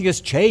 Nothing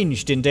has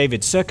changed in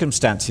David's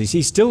circumstances.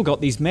 He's still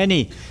got these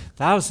many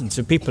thousands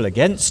of people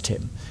against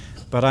him.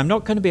 But I'm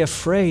not going to be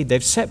afraid.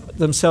 They've set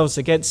themselves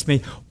against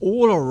me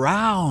all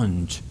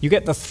around. You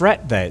get the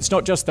threat there. It's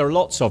not just there are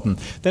lots of them.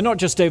 They're not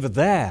just over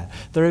there.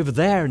 They're over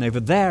there and over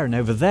there and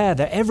over there.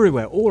 They're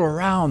everywhere, all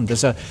around.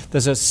 There's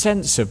a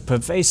sense of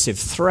pervasive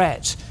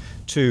threat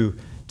to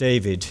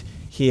David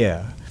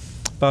here.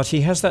 But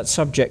he has that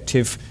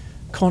subjective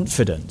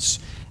confidence.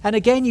 And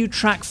again, you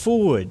track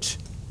forward.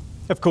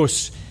 Of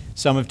course,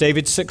 some of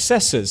David's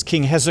successors,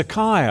 King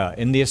Hezekiah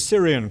in the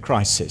Assyrian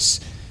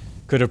crisis,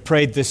 could have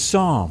prayed this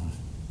psalm.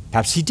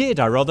 Perhaps he did,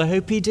 I rather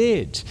hope he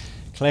did.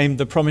 Claimed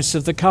the promise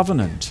of the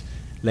covenant,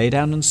 lay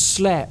down and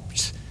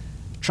slept,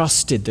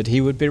 trusted that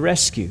he would be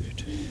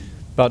rescued.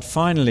 But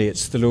finally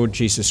it's the Lord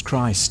Jesus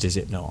Christ, is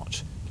it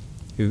not,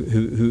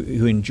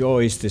 who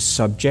enjoys this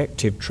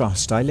subjective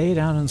trust. I lay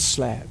down and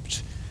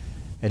slept,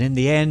 and in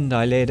the end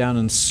I lay down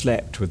and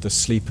slept with the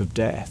sleep of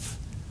death,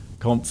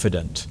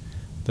 confident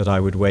that I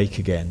would wake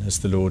again as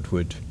the Lord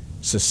would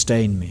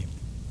sustain me.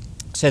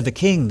 So the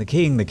king, the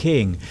king, the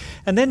king.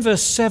 And then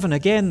verse 7,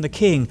 again the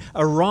king,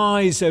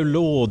 arise, O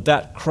Lord,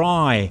 that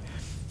cry,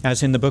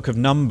 as in the book of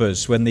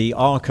Numbers, when the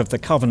Ark of the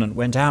Covenant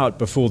went out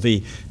before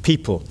the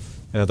people,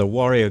 the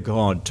warrior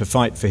God, to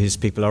fight for his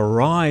people.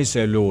 Arise,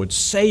 O Lord,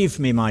 save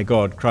me, my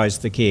God, cries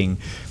the king.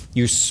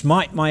 You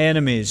smite my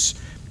enemies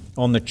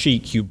on the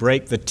cheek, you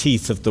break the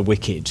teeth of the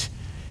wicked.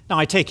 Now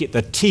I take it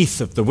the teeth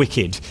of the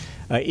wicked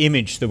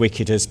image the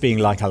wicked as being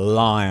like a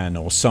lion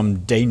or some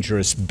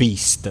dangerous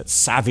beast that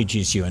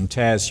savages you and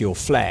tears your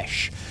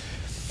flesh.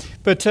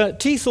 But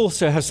teeth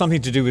also have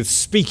something to do with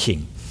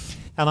speaking.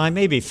 And I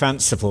may be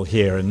fanciful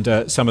here,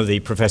 and some of the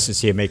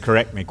professors here may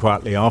correct me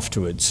quietly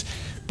afterwards.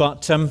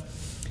 But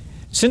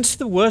since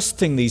the worst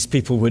thing these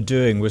people were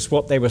doing was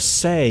what they were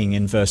saying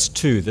in verse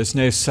 2, there's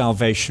no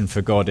salvation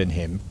for God in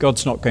him,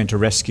 God's not going to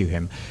rescue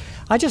him,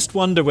 I just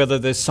wonder whether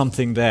there's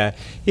something there.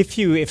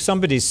 If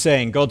somebody's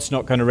saying God's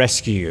not going to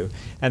rescue you,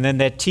 and then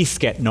their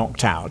teeth get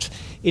knocked out,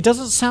 it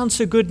doesn't sound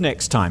so good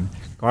next time.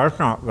 God's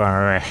not going to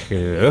rescue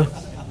you.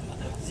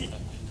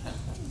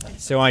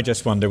 So I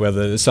just wonder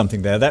whether there's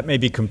something there. That may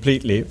be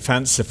completely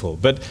fanciful.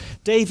 But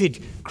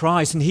David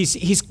cries, and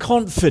he's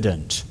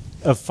confident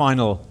of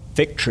final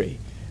victory.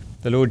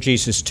 The Lord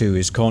Jesus too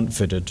is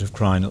confident of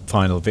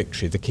final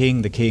victory. The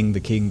king, the king,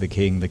 the king, the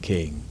king, the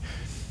king.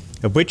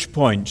 At which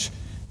point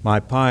my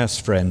pious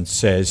friend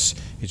says,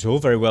 it's all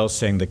very well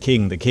saying the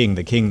king, the king,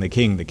 the king, the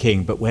king, the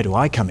king, but where do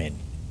I come in?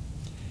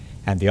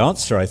 And the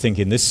answer, I think,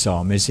 in this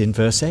psalm is in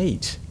verse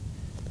 8.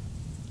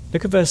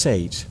 Look at verse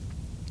 8.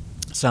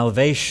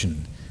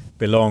 Salvation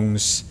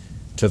belongs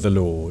to the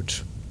Lord.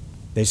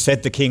 They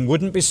said the king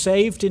wouldn't be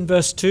saved in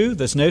verse 2.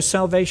 There's no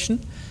salvation,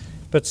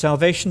 but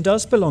salvation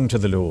does belong to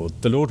the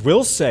Lord. The Lord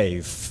will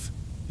save.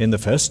 In the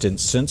first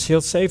instance,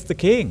 he'll save the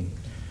king.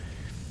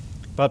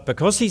 But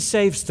because he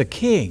saves the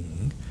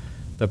king,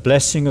 the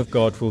blessing of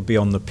God will be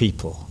on the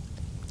people.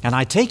 And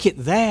I take it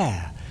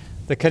there,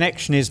 the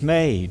connection is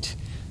made.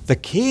 The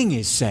king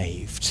is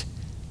saved.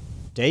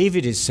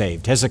 David is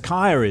saved.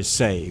 Hezekiah is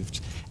saved.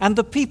 And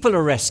the people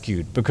are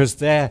rescued because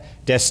their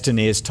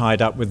destiny is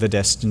tied up with the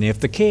destiny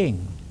of the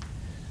king.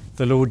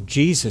 The Lord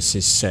Jesus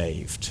is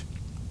saved.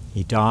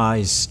 He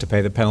dies to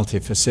pay the penalty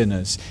for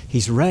sinners.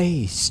 He's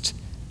raised.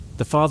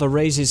 The Father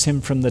raises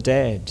him from the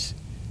dead.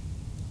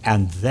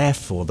 And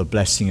therefore the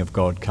blessing of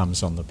God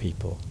comes on the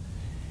people.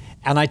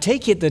 And I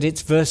take it that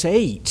it's verse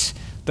 8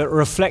 that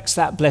reflects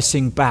that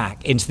blessing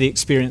back into the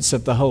experience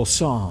of the whole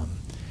psalm.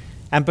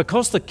 And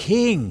because the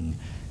king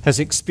has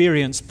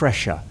experienced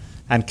pressure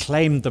and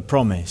claimed the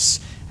promise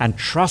and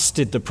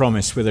trusted the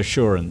promise with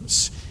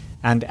assurance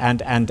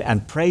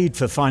and prayed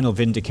for final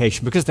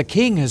vindication, because the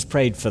king has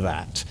prayed for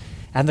that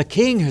and the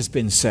king has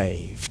been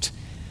saved,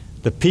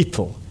 the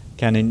people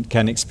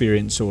can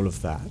experience all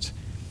of that.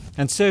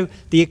 And so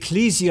the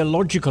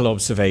ecclesiological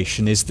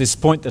observation is this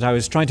point that I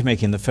was trying to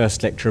make in the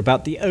first lecture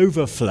about the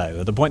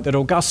overflow, the point that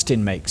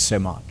Augustine makes so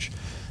much,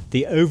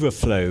 the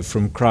overflow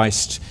from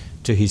Christ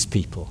to his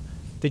people.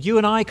 That you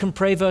and I can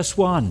pray verse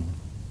 1,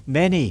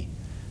 many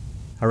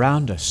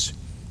around us.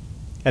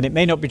 And it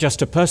may not be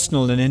just a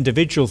personal and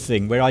individual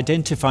thing. We're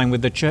identifying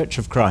with the church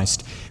of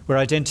Christ. We're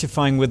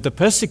identifying with the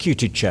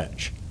persecuted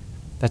church.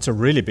 That's a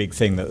really big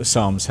thing that the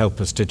Psalms help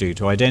us to do,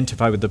 to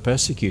identify with the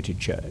persecuted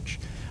church.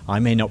 I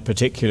may not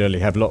particularly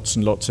have lots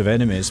and lots of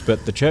enemies,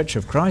 but the church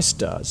of Christ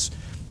does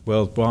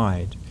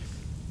worldwide.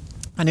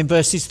 And in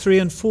verses 3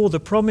 and 4, the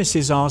promise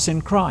is ours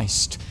in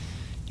Christ.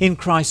 In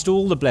Christ,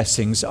 all the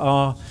blessings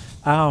are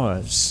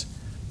ours.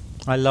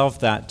 I love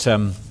that.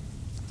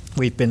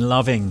 We've been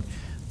loving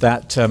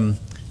that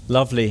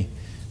lovely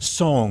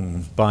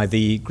song by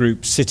the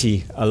group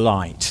City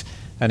Alight.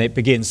 And it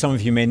begins, some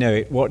of you may know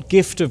it, what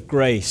gift of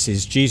grace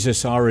is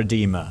Jesus our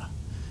Redeemer?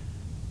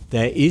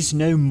 There is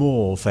no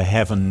more for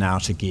heaven now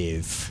to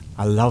give.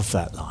 I love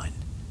that line.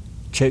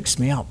 Chokes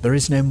me up. There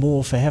is no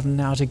more for heaven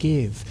now to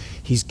give.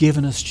 He's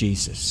given us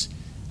Jesus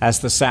as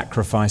the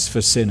sacrifice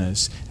for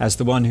sinners, as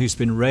the one who's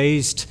been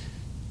raised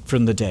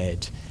from the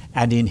dead.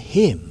 And in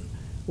him,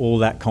 all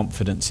that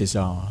confidence is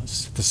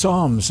ours. The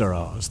Psalms are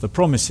ours. The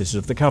promises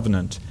of the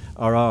covenant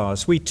are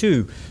ours. We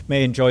too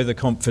may enjoy the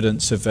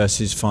confidence of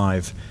verses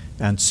 5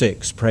 and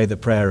 6. Pray the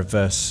prayer of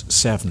verse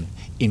 7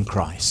 in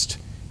Christ.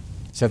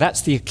 So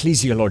that's the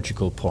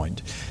ecclesiologial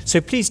point.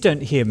 So please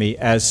don't hear me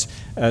as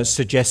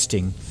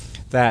suggesting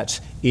that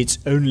it's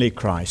only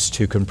Christ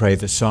who can pray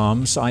the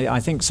Psalms. I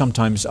think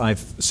sometimes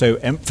I've so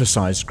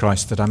emphasized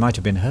Christ that I might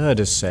have been heard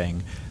as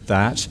saying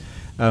that.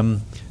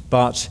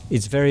 But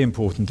it's very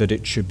important that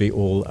it should be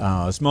all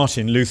ours.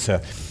 Martin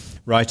Luther,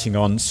 writing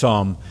on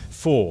Psalm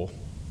 4,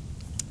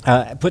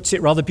 puts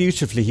it rather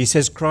beautifully. He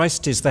says,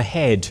 Christ is the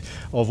head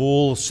of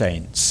all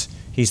saints.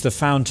 He's the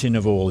fountain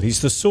of all.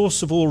 He's the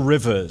source of all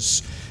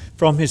rivers.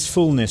 From his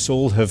fullness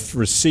all have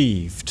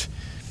received.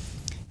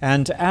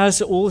 And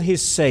as all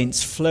his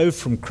saints flow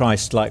from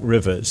Christ like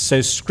rivers,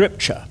 so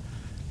Scripture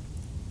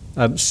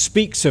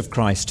speaks of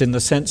Christ in the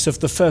sense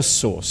of the first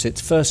source.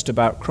 It's first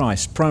about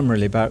Christ,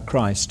 primarily about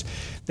Christ.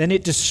 Then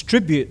it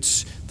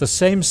distributes the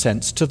same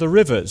sense to the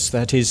rivers,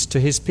 that is, to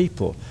his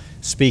people,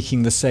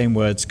 speaking the same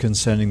words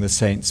concerning the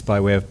saints by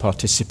way of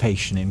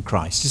participation in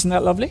Christ. Isn't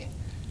that lovely?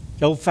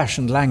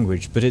 Old-fashioned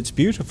language, but it's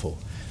beautiful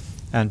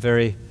and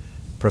very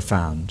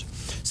profound.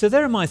 So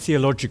there are my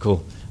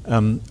theological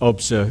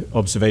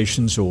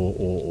observations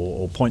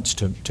or points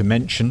to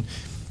mention,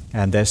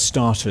 and they're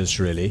starters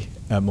really,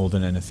 more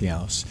than anything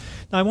else.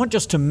 Now I want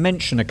just to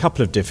mention a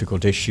couple of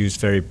difficult issues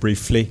very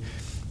briefly,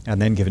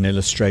 and then give an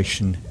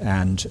illustration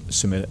and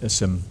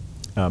some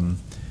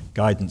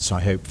guidance,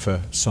 I hope,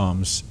 for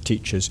Psalms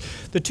teachers.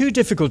 The two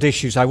difficult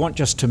issues I want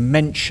just to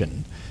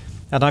mention,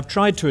 and I've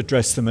tried to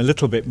address them a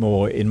little bit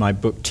more in my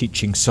book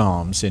Teaching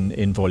Psalms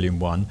in Volume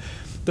 1.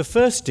 The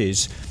first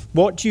is,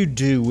 what do you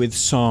do with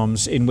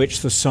psalms in which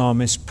the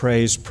psalmist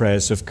prays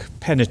prayers of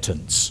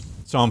penitence?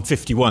 Psalm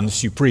 51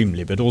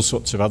 supremely, but all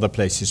sorts of other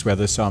places where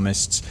the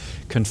psalmists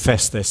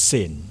confess their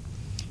sin.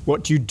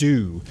 What do you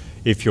do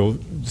if you're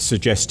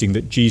suggesting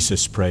that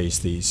Jesus prays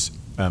these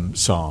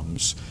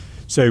psalms?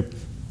 So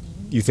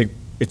you think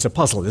it's a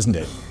puzzle, isn't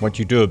it? What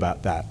do you do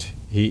about that?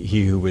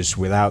 He who was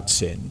without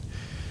sin.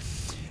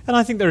 And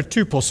I think there are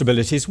two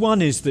possibilities.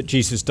 One is that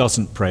Jesus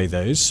doesn't pray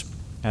those.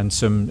 And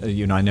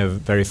I know a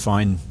very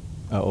fine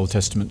Old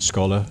Testament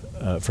scholar,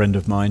 a friend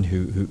of mine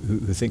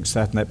who thinks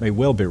that, and that may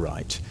well be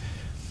right.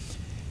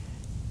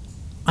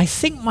 I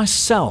think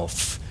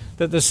myself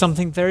that there's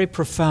something very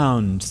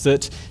profound,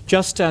 that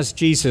just as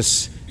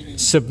Jesus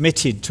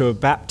submitted to a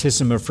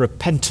baptism of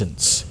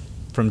repentance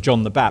from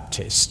John the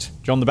Baptist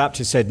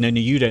said, no,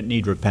 you don't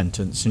need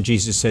repentance. And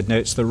Jesus said, no,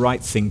 it's the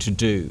right thing to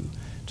do,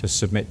 to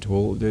submit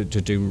to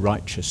do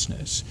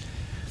righteousness.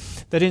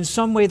 That in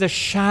some way the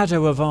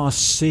shadow of our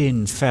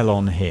sin fell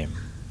on him.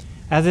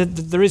 And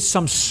that there is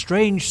some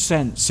strange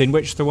sense in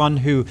which the one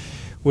who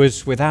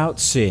was without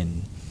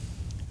sin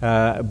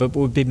but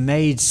would be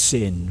made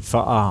sin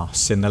for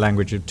us, in the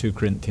language of 2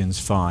 Corinthians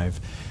 5,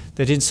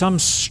 that in some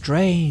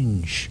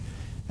strange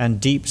and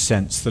deep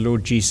sense the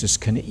Lord Jesus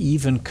can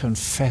even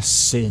confess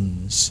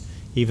sins,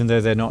 even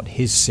though they're not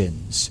his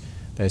sins.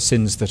 They're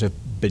sins that have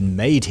been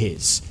made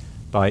his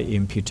by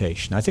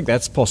imputation. I think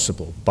that's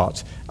possible,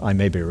 but I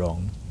may be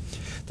wrong.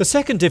 The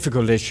second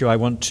difficult issue I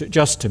want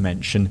to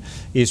mention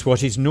is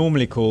what is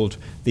normally called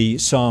the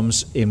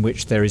psalms in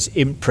which there is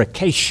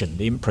imprecation,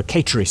 the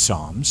imprecatory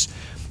psalms.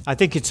 I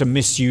think it's a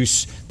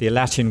misuse. The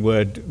Latin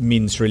word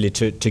means really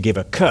to give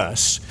a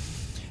curse,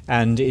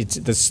 and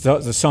the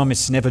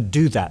psalmists never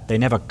do that. They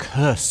never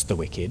curse the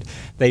wicked.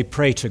 They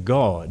pray to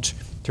God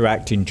to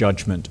act in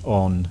judgment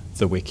on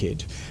the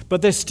wicked.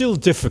 But they're still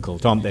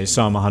difficult, aren't they?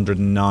 Psalm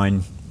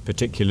 109,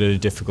 particularly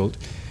difficult.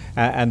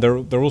 And there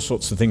are all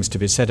sorts of things to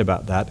be said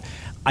about that.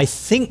 I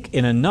think,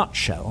 in a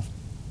nutshell,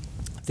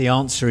 the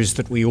answer is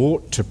that we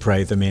ought to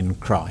pray them in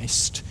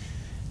Christ,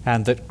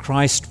 and that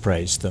Christ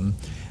prays them,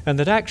 and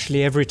that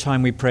actually every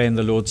time we pray in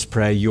the Lord's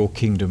Prayer, your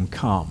kingdom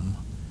come,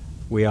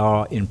 we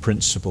are in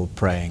principle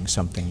praying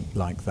something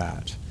like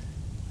that.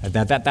 And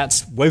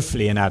that's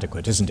woefully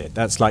inadequate, isn't it?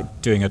 That's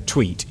like doing a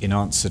tweet in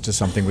answer to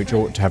something which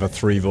ought to have a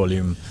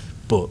 3-volume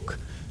book.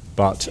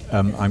 But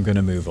I'm going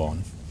to move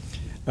on.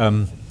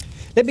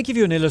 Let me give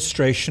you an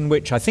illustration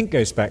which I think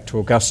goes back to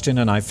Augustine,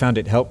 and I found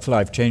it helpful.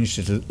 I've changed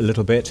it a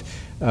little bit.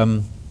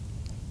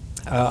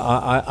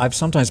 I've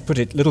sometimes put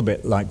it a little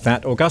bit like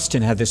that.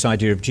 Augustine had this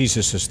idea of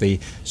Jesus as the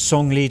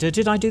song leader.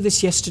 Did I do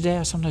this yesterday?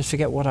 I sometimes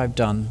forget what I've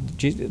done.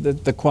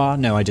 The choir?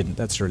 No, I didn't.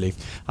 That's a relief.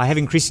 I have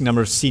increasing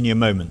number of senior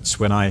moments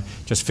when I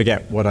just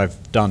forget what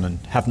I've done and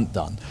haven't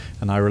done,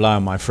 and I rely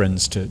on my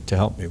friends to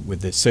help me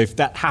with this. So if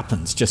that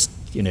happens, just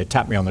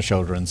tap me on the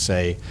shoulder and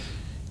say,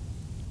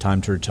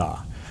 time to retire.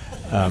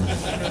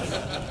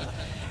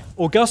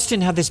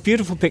 Augustine had this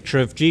beautiful picture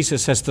of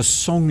Jesus as the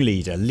song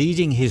leader,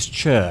 leading his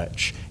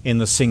church in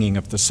the singing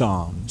of the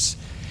Psalms.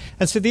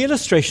 And so the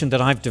illustration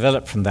that I've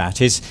developed from that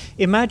is,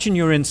 imagine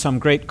you're in some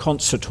great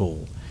concert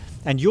hall,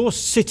 and you're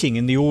sitting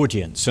in the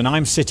audience, and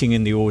I'm sitting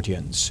in the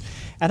audience.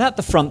 And at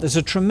the front there's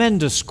a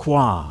tremendous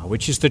choir,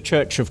 which is the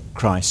Church of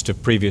Christ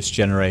of previous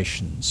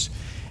generations.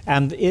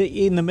 And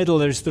in the middle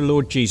there's the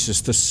Lord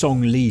Jesus, the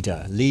song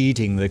leader,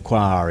 leading the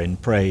choir in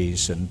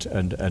praise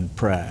and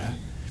prayer.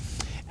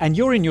 And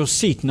you're in your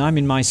seat and I'm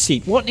in my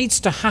seat. What needs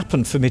to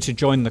happen for me to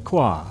join the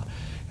choir?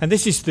 And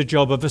this is the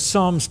job of a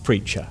Psalms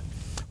preacher.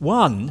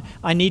 One,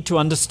 I need to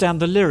understand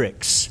the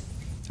lyrics.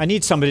 I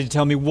need somebody to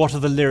tell me what are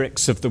the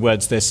lyrics of the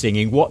words they're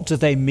singing. What do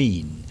they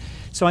mean?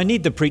 So I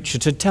need the preacher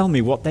to tell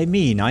me what they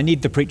mean. I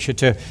need the preacher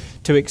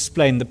to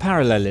explain the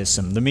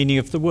parallelism, the meaning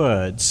of the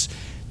words,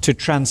 to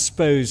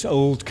transpose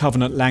Old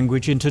Covenant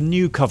language into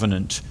New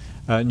Covenant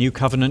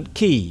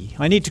key.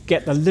 I need to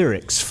get the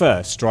lyrics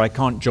first, or I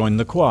can't join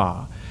the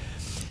choir.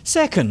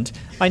 Second,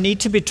 I need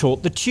to be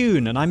taught the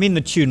tune, and I mean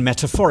the tune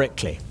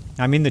metaphorically.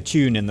 I mean the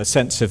tune in the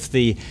sense of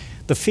the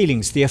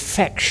feelings, the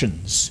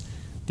affections,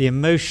 the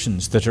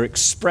emotions that are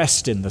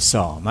expressed in the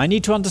psalm. I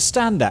need to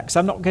understand that, because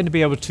I'm not going to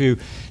be able to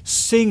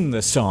sing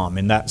the psalm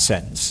in that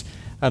sense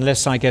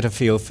unless I get a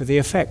feel for the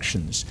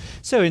affections.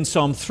 So in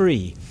Psalm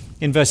 3,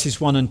 in verses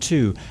 1 and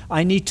 2,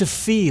 I need to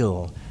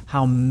feel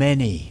how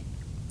many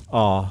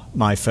are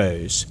my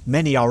foes.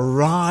 Many are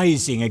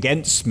rising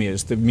against me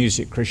as the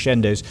music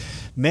crescendos.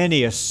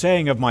 Many are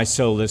saying of my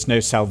soul there's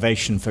no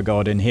salvation for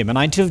God in him. And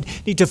I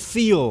need to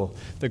feel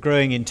the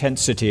growing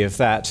intensity of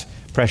that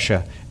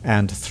pressure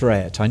and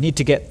threat. I need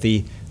to get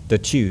the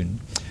tune.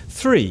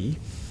 3,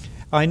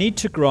 I need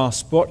to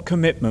grasp what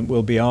commitment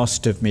will be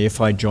asked of me if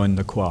I join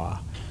the choir.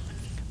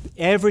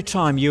 Every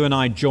time you and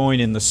I join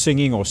in the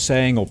singing or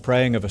saying or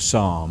praying of a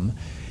psalm,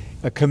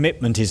 a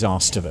commitment is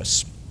asked of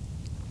us.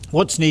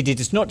 What's needed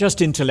is not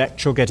just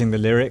intellectual, getting the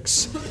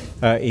lyrics.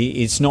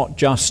 It's not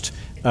just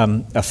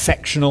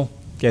affectional,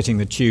 getting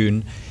the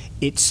tune.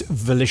 It's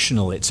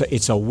volitional.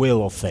 It's a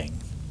will thing.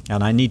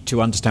 And I need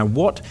to understand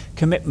what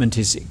commitment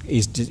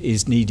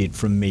is needed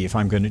from me if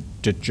I'm going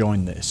to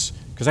join this.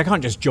 Because I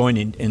can't just join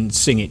in and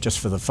sing it just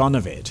for the fun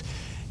of it.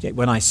 Yet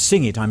when I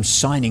sing it, I'm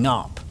signing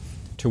up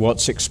to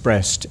what's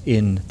expressed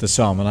in the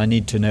psalm, and I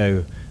need to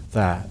know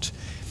that.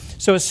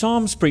 So a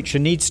Psalms preacher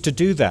needs to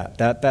do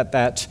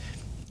that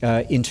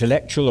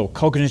intellectual or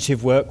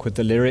cognitive work with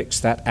the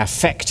lyrics, that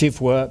affective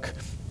work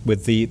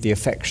with the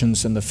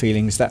affections and the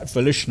feelings, that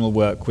volitional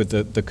work with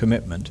the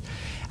commitment.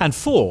 And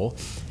 4,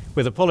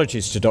 with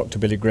apologies to Dr.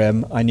 Billy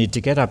Graham, I need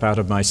to get up out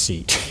of my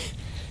seat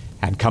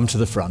and come to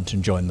the front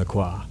and join the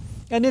choir.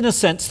 And in a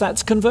sense,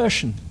 that's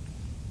conversion.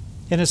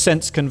 In a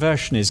sense,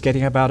 conversion is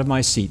getting up out of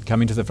my seat,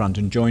 coming to the front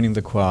and joining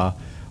the choir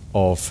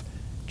of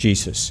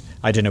Jesus.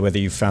 I don't know whether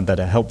you found that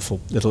a helpful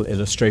little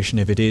illustration.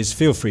 If it is,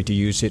 feel free to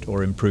use it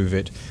or improve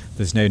it.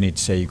 There's no need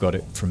to say you got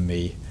it from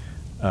me,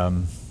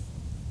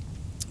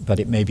 but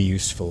it may be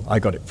useful. I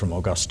got it from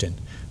Augustine,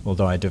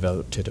 although I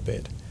developed it a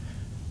bit.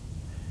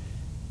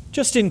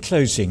 Just in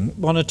closing,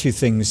 1 or 2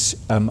 things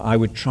I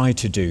would try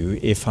to do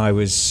if I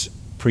was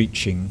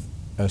preaching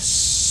a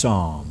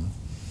psalm.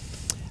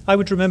 I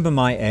would remember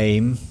my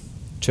aim.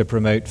 to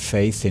promote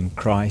faith in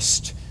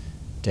Christ,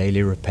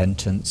 daily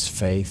repentance,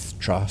 faith,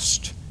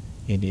 trust,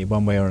 in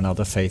one way or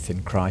another, faith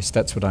in Christ.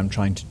 That's what I'm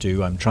trying to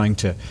do. I'm trying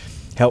to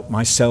help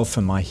myself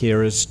and my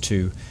hearers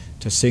to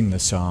sing the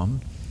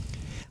psalm.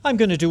 I'm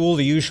going to do all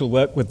the usual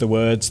work with the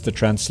words, the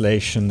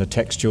translation, the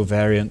textual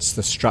variants,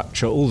 the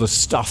structure, all the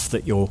stuff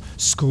that you're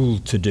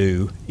schooled to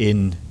do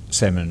in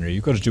seminary.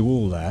 You've got to do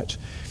all that.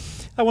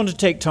 I want to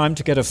take time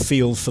to get a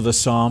feel for the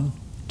psalm,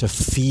 to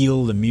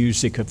feel the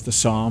music of the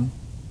psalm.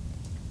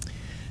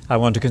 I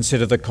want to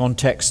consider the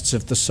contexts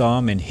of the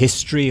psalm in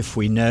history, if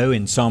we know.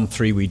 In Psalm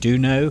 3 we do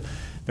know.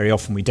 Very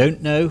often we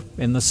don't know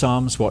in the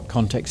Psalms what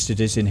context it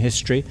is in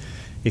history.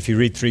 If you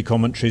read 3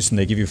 commentaries and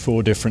they give you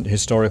 4 different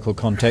historical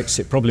contexts,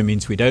 it probably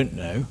means we don't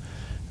know,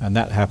 and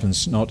that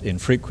happens not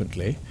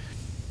infrequently.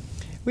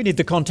 We need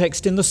the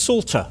context in the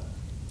Psalter.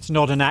 It's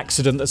not an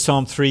accident that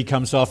Psalm 3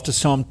 comes after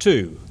Psalm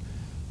 2,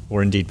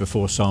 or indeed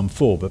before Psalm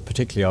 4, but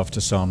particularly after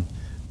Psalm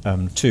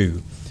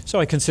 2. So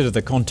I consider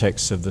the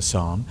context of the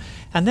psalm,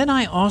 and then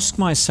I ask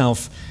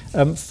myself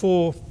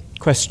 4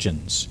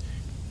 questions.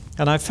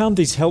 And I found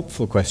these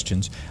helpful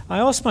questions. I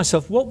asked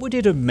myself, what would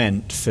it have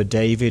meant for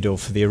David or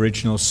for the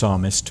original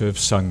psalmist to have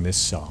sung this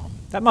psalm?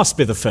 That must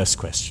be the first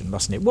question,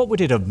 mustn't it? What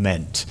would it have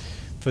meant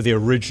for the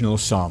original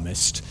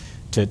psalmist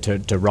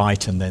to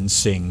write and then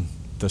sing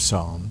the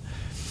psalm?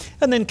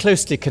 And then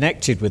closely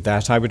connected with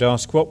that, I would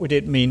ask, what would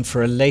it mean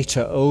for a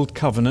later Old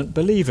Covenant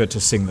believer to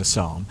sing the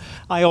psalm?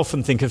 I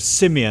often think of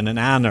Simeon and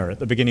Anna at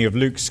the beginning of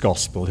Luke's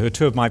Gospel, who are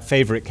 2 of my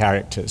favourite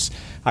characters.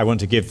 I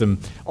want to give them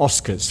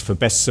Oscars for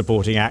Best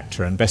Supporting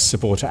Actor and Best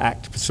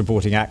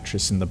Supporting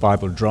Actress in the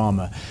Bible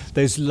drama.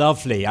 Those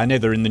lovely, I know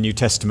they're in the New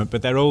Testament,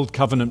 but they're Old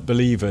Covenant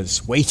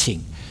believers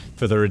waiting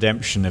for the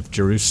redemption of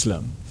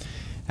Jerusalem.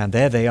 And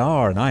there they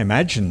are, and I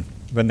imagine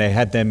when they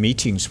had their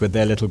meetings with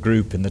their little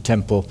group in the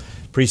temple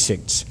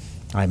precincts,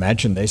 I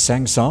imagine they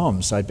sang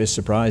psalms. I'd be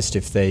surprised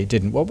if they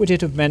didn't. What would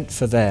it have meant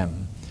for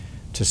them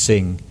to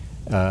sing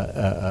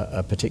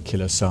a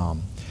particular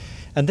psalm?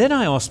 And then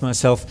I asked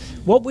myself,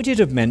 what would it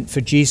have meant for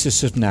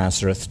Jesus of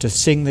Nazareth to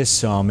sing this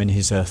psalm in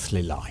his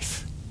earthly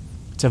life?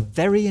 It's a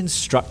very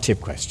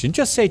instructive question.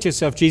 Just say to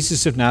yourself,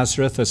 Jesus of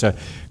Nazareth as a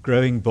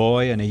growing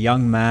boy and a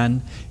young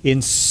man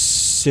in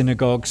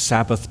synagogue,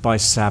 Sabbath by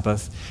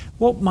Sabbath,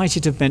 what might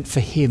it have meant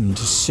for him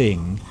to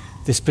sing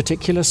this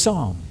particular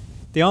psalm?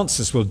 The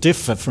answers will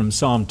differ from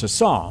psalm to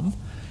psalm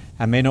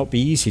and may not be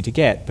easy to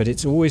get, but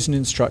it's always an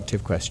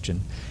instructive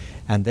question.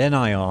 And then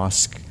I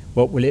ask,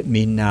 what will it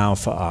mean now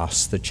for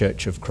us, the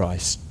Church of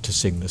Christ, to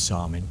sing the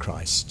psalm in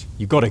Christ?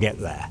 You've got to get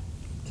there.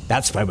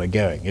 That's where we're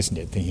going, isn't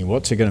it? Thinking,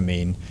 what's it going to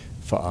mean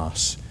for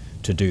us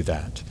to do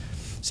that?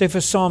 So for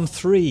Psalm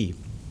 3,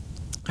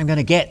 I'm going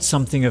to get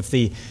something of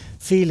the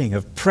feeling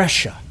of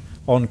pressure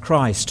on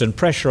Christ and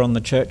pressure on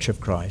the Church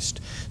of Christ,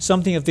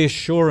 something of the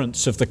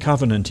assurance of the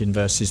covenant in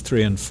verses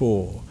 3 and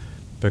 4,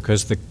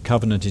 because the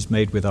covenant is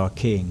made with our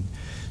King,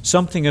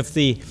 something of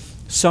the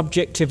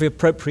subjective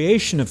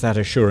appropriation of that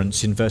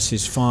assurance in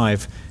verses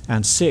 5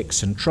 and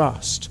 6 and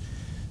trust,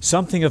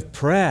 something of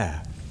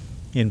prayer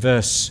in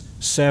verse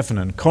 7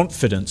 and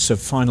confidence of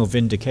final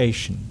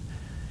vindication,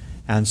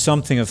 and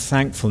something of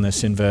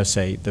thankfulness in verse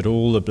 8 that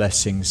all the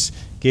blessings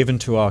given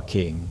to our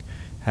King,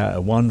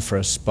 won for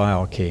us by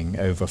our King,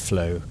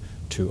 overflow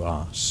to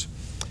us.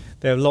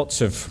 There are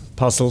lots of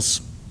puzzles,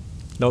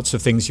 lots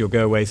of things you'll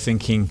go away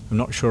thinking, I'm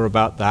not sure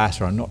about that,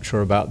 or I'm not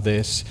sure about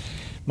this.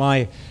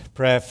 My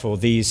prayer for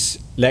these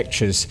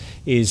lectures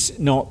is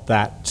not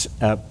that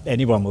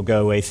anyone will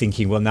go away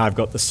thinking, well, now I've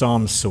got the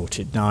Psalms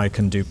sorted, now I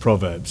can do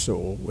Proverbs,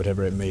 or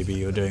whatever it may be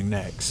you're doing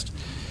next.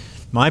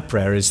 My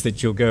prayer is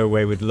that you'll go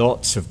away with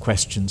lots of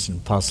questions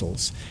and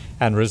puzzles,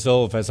 and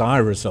resolve, as I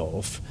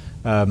resolve,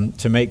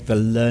 to make the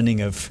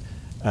learning of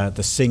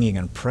the singing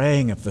and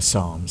praying of the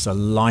Psalms a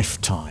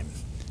lifetime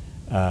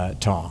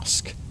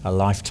task, a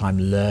lifetime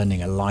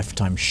learning, a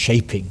lifetime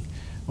shaping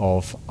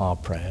of our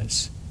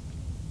prayers.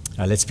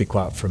 Let's be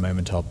quiet for a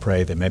moment. I'll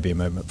pray. There may be a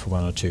moment for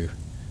 1 or 2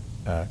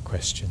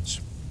 questions.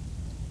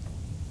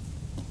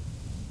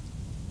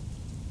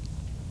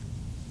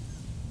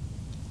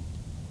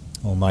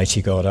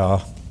 Almighty God,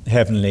 our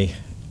Heavenly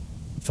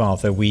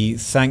Father, we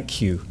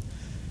thank you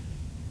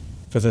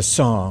for the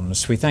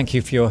Psalms. We thank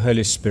you for your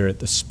Holy Spirit,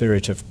 the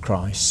Spirit of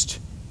Christ,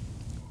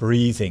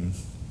 breathing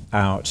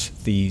out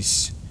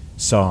these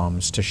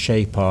Psalms to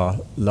shape our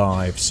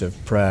lives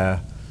of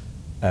prayer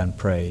and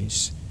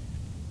praise.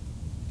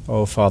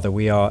 Oh, Father,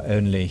 we are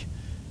only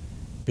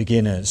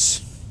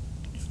beginners.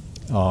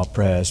 Our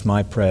prayers,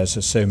 my prayers,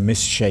 are so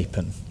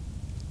misshapen,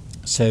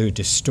 so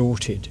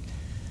distorted.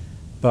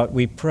 But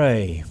we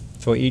pray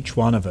for each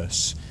one of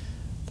us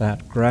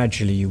that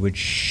gradually you would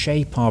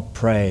shape our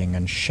praying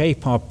and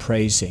shape our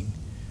praising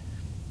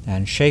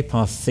and shape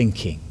our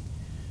thinking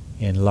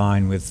in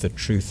line with the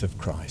truth of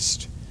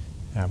Christ.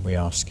 And we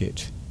ask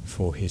it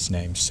for his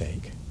name's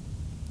sake.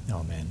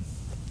 Amen.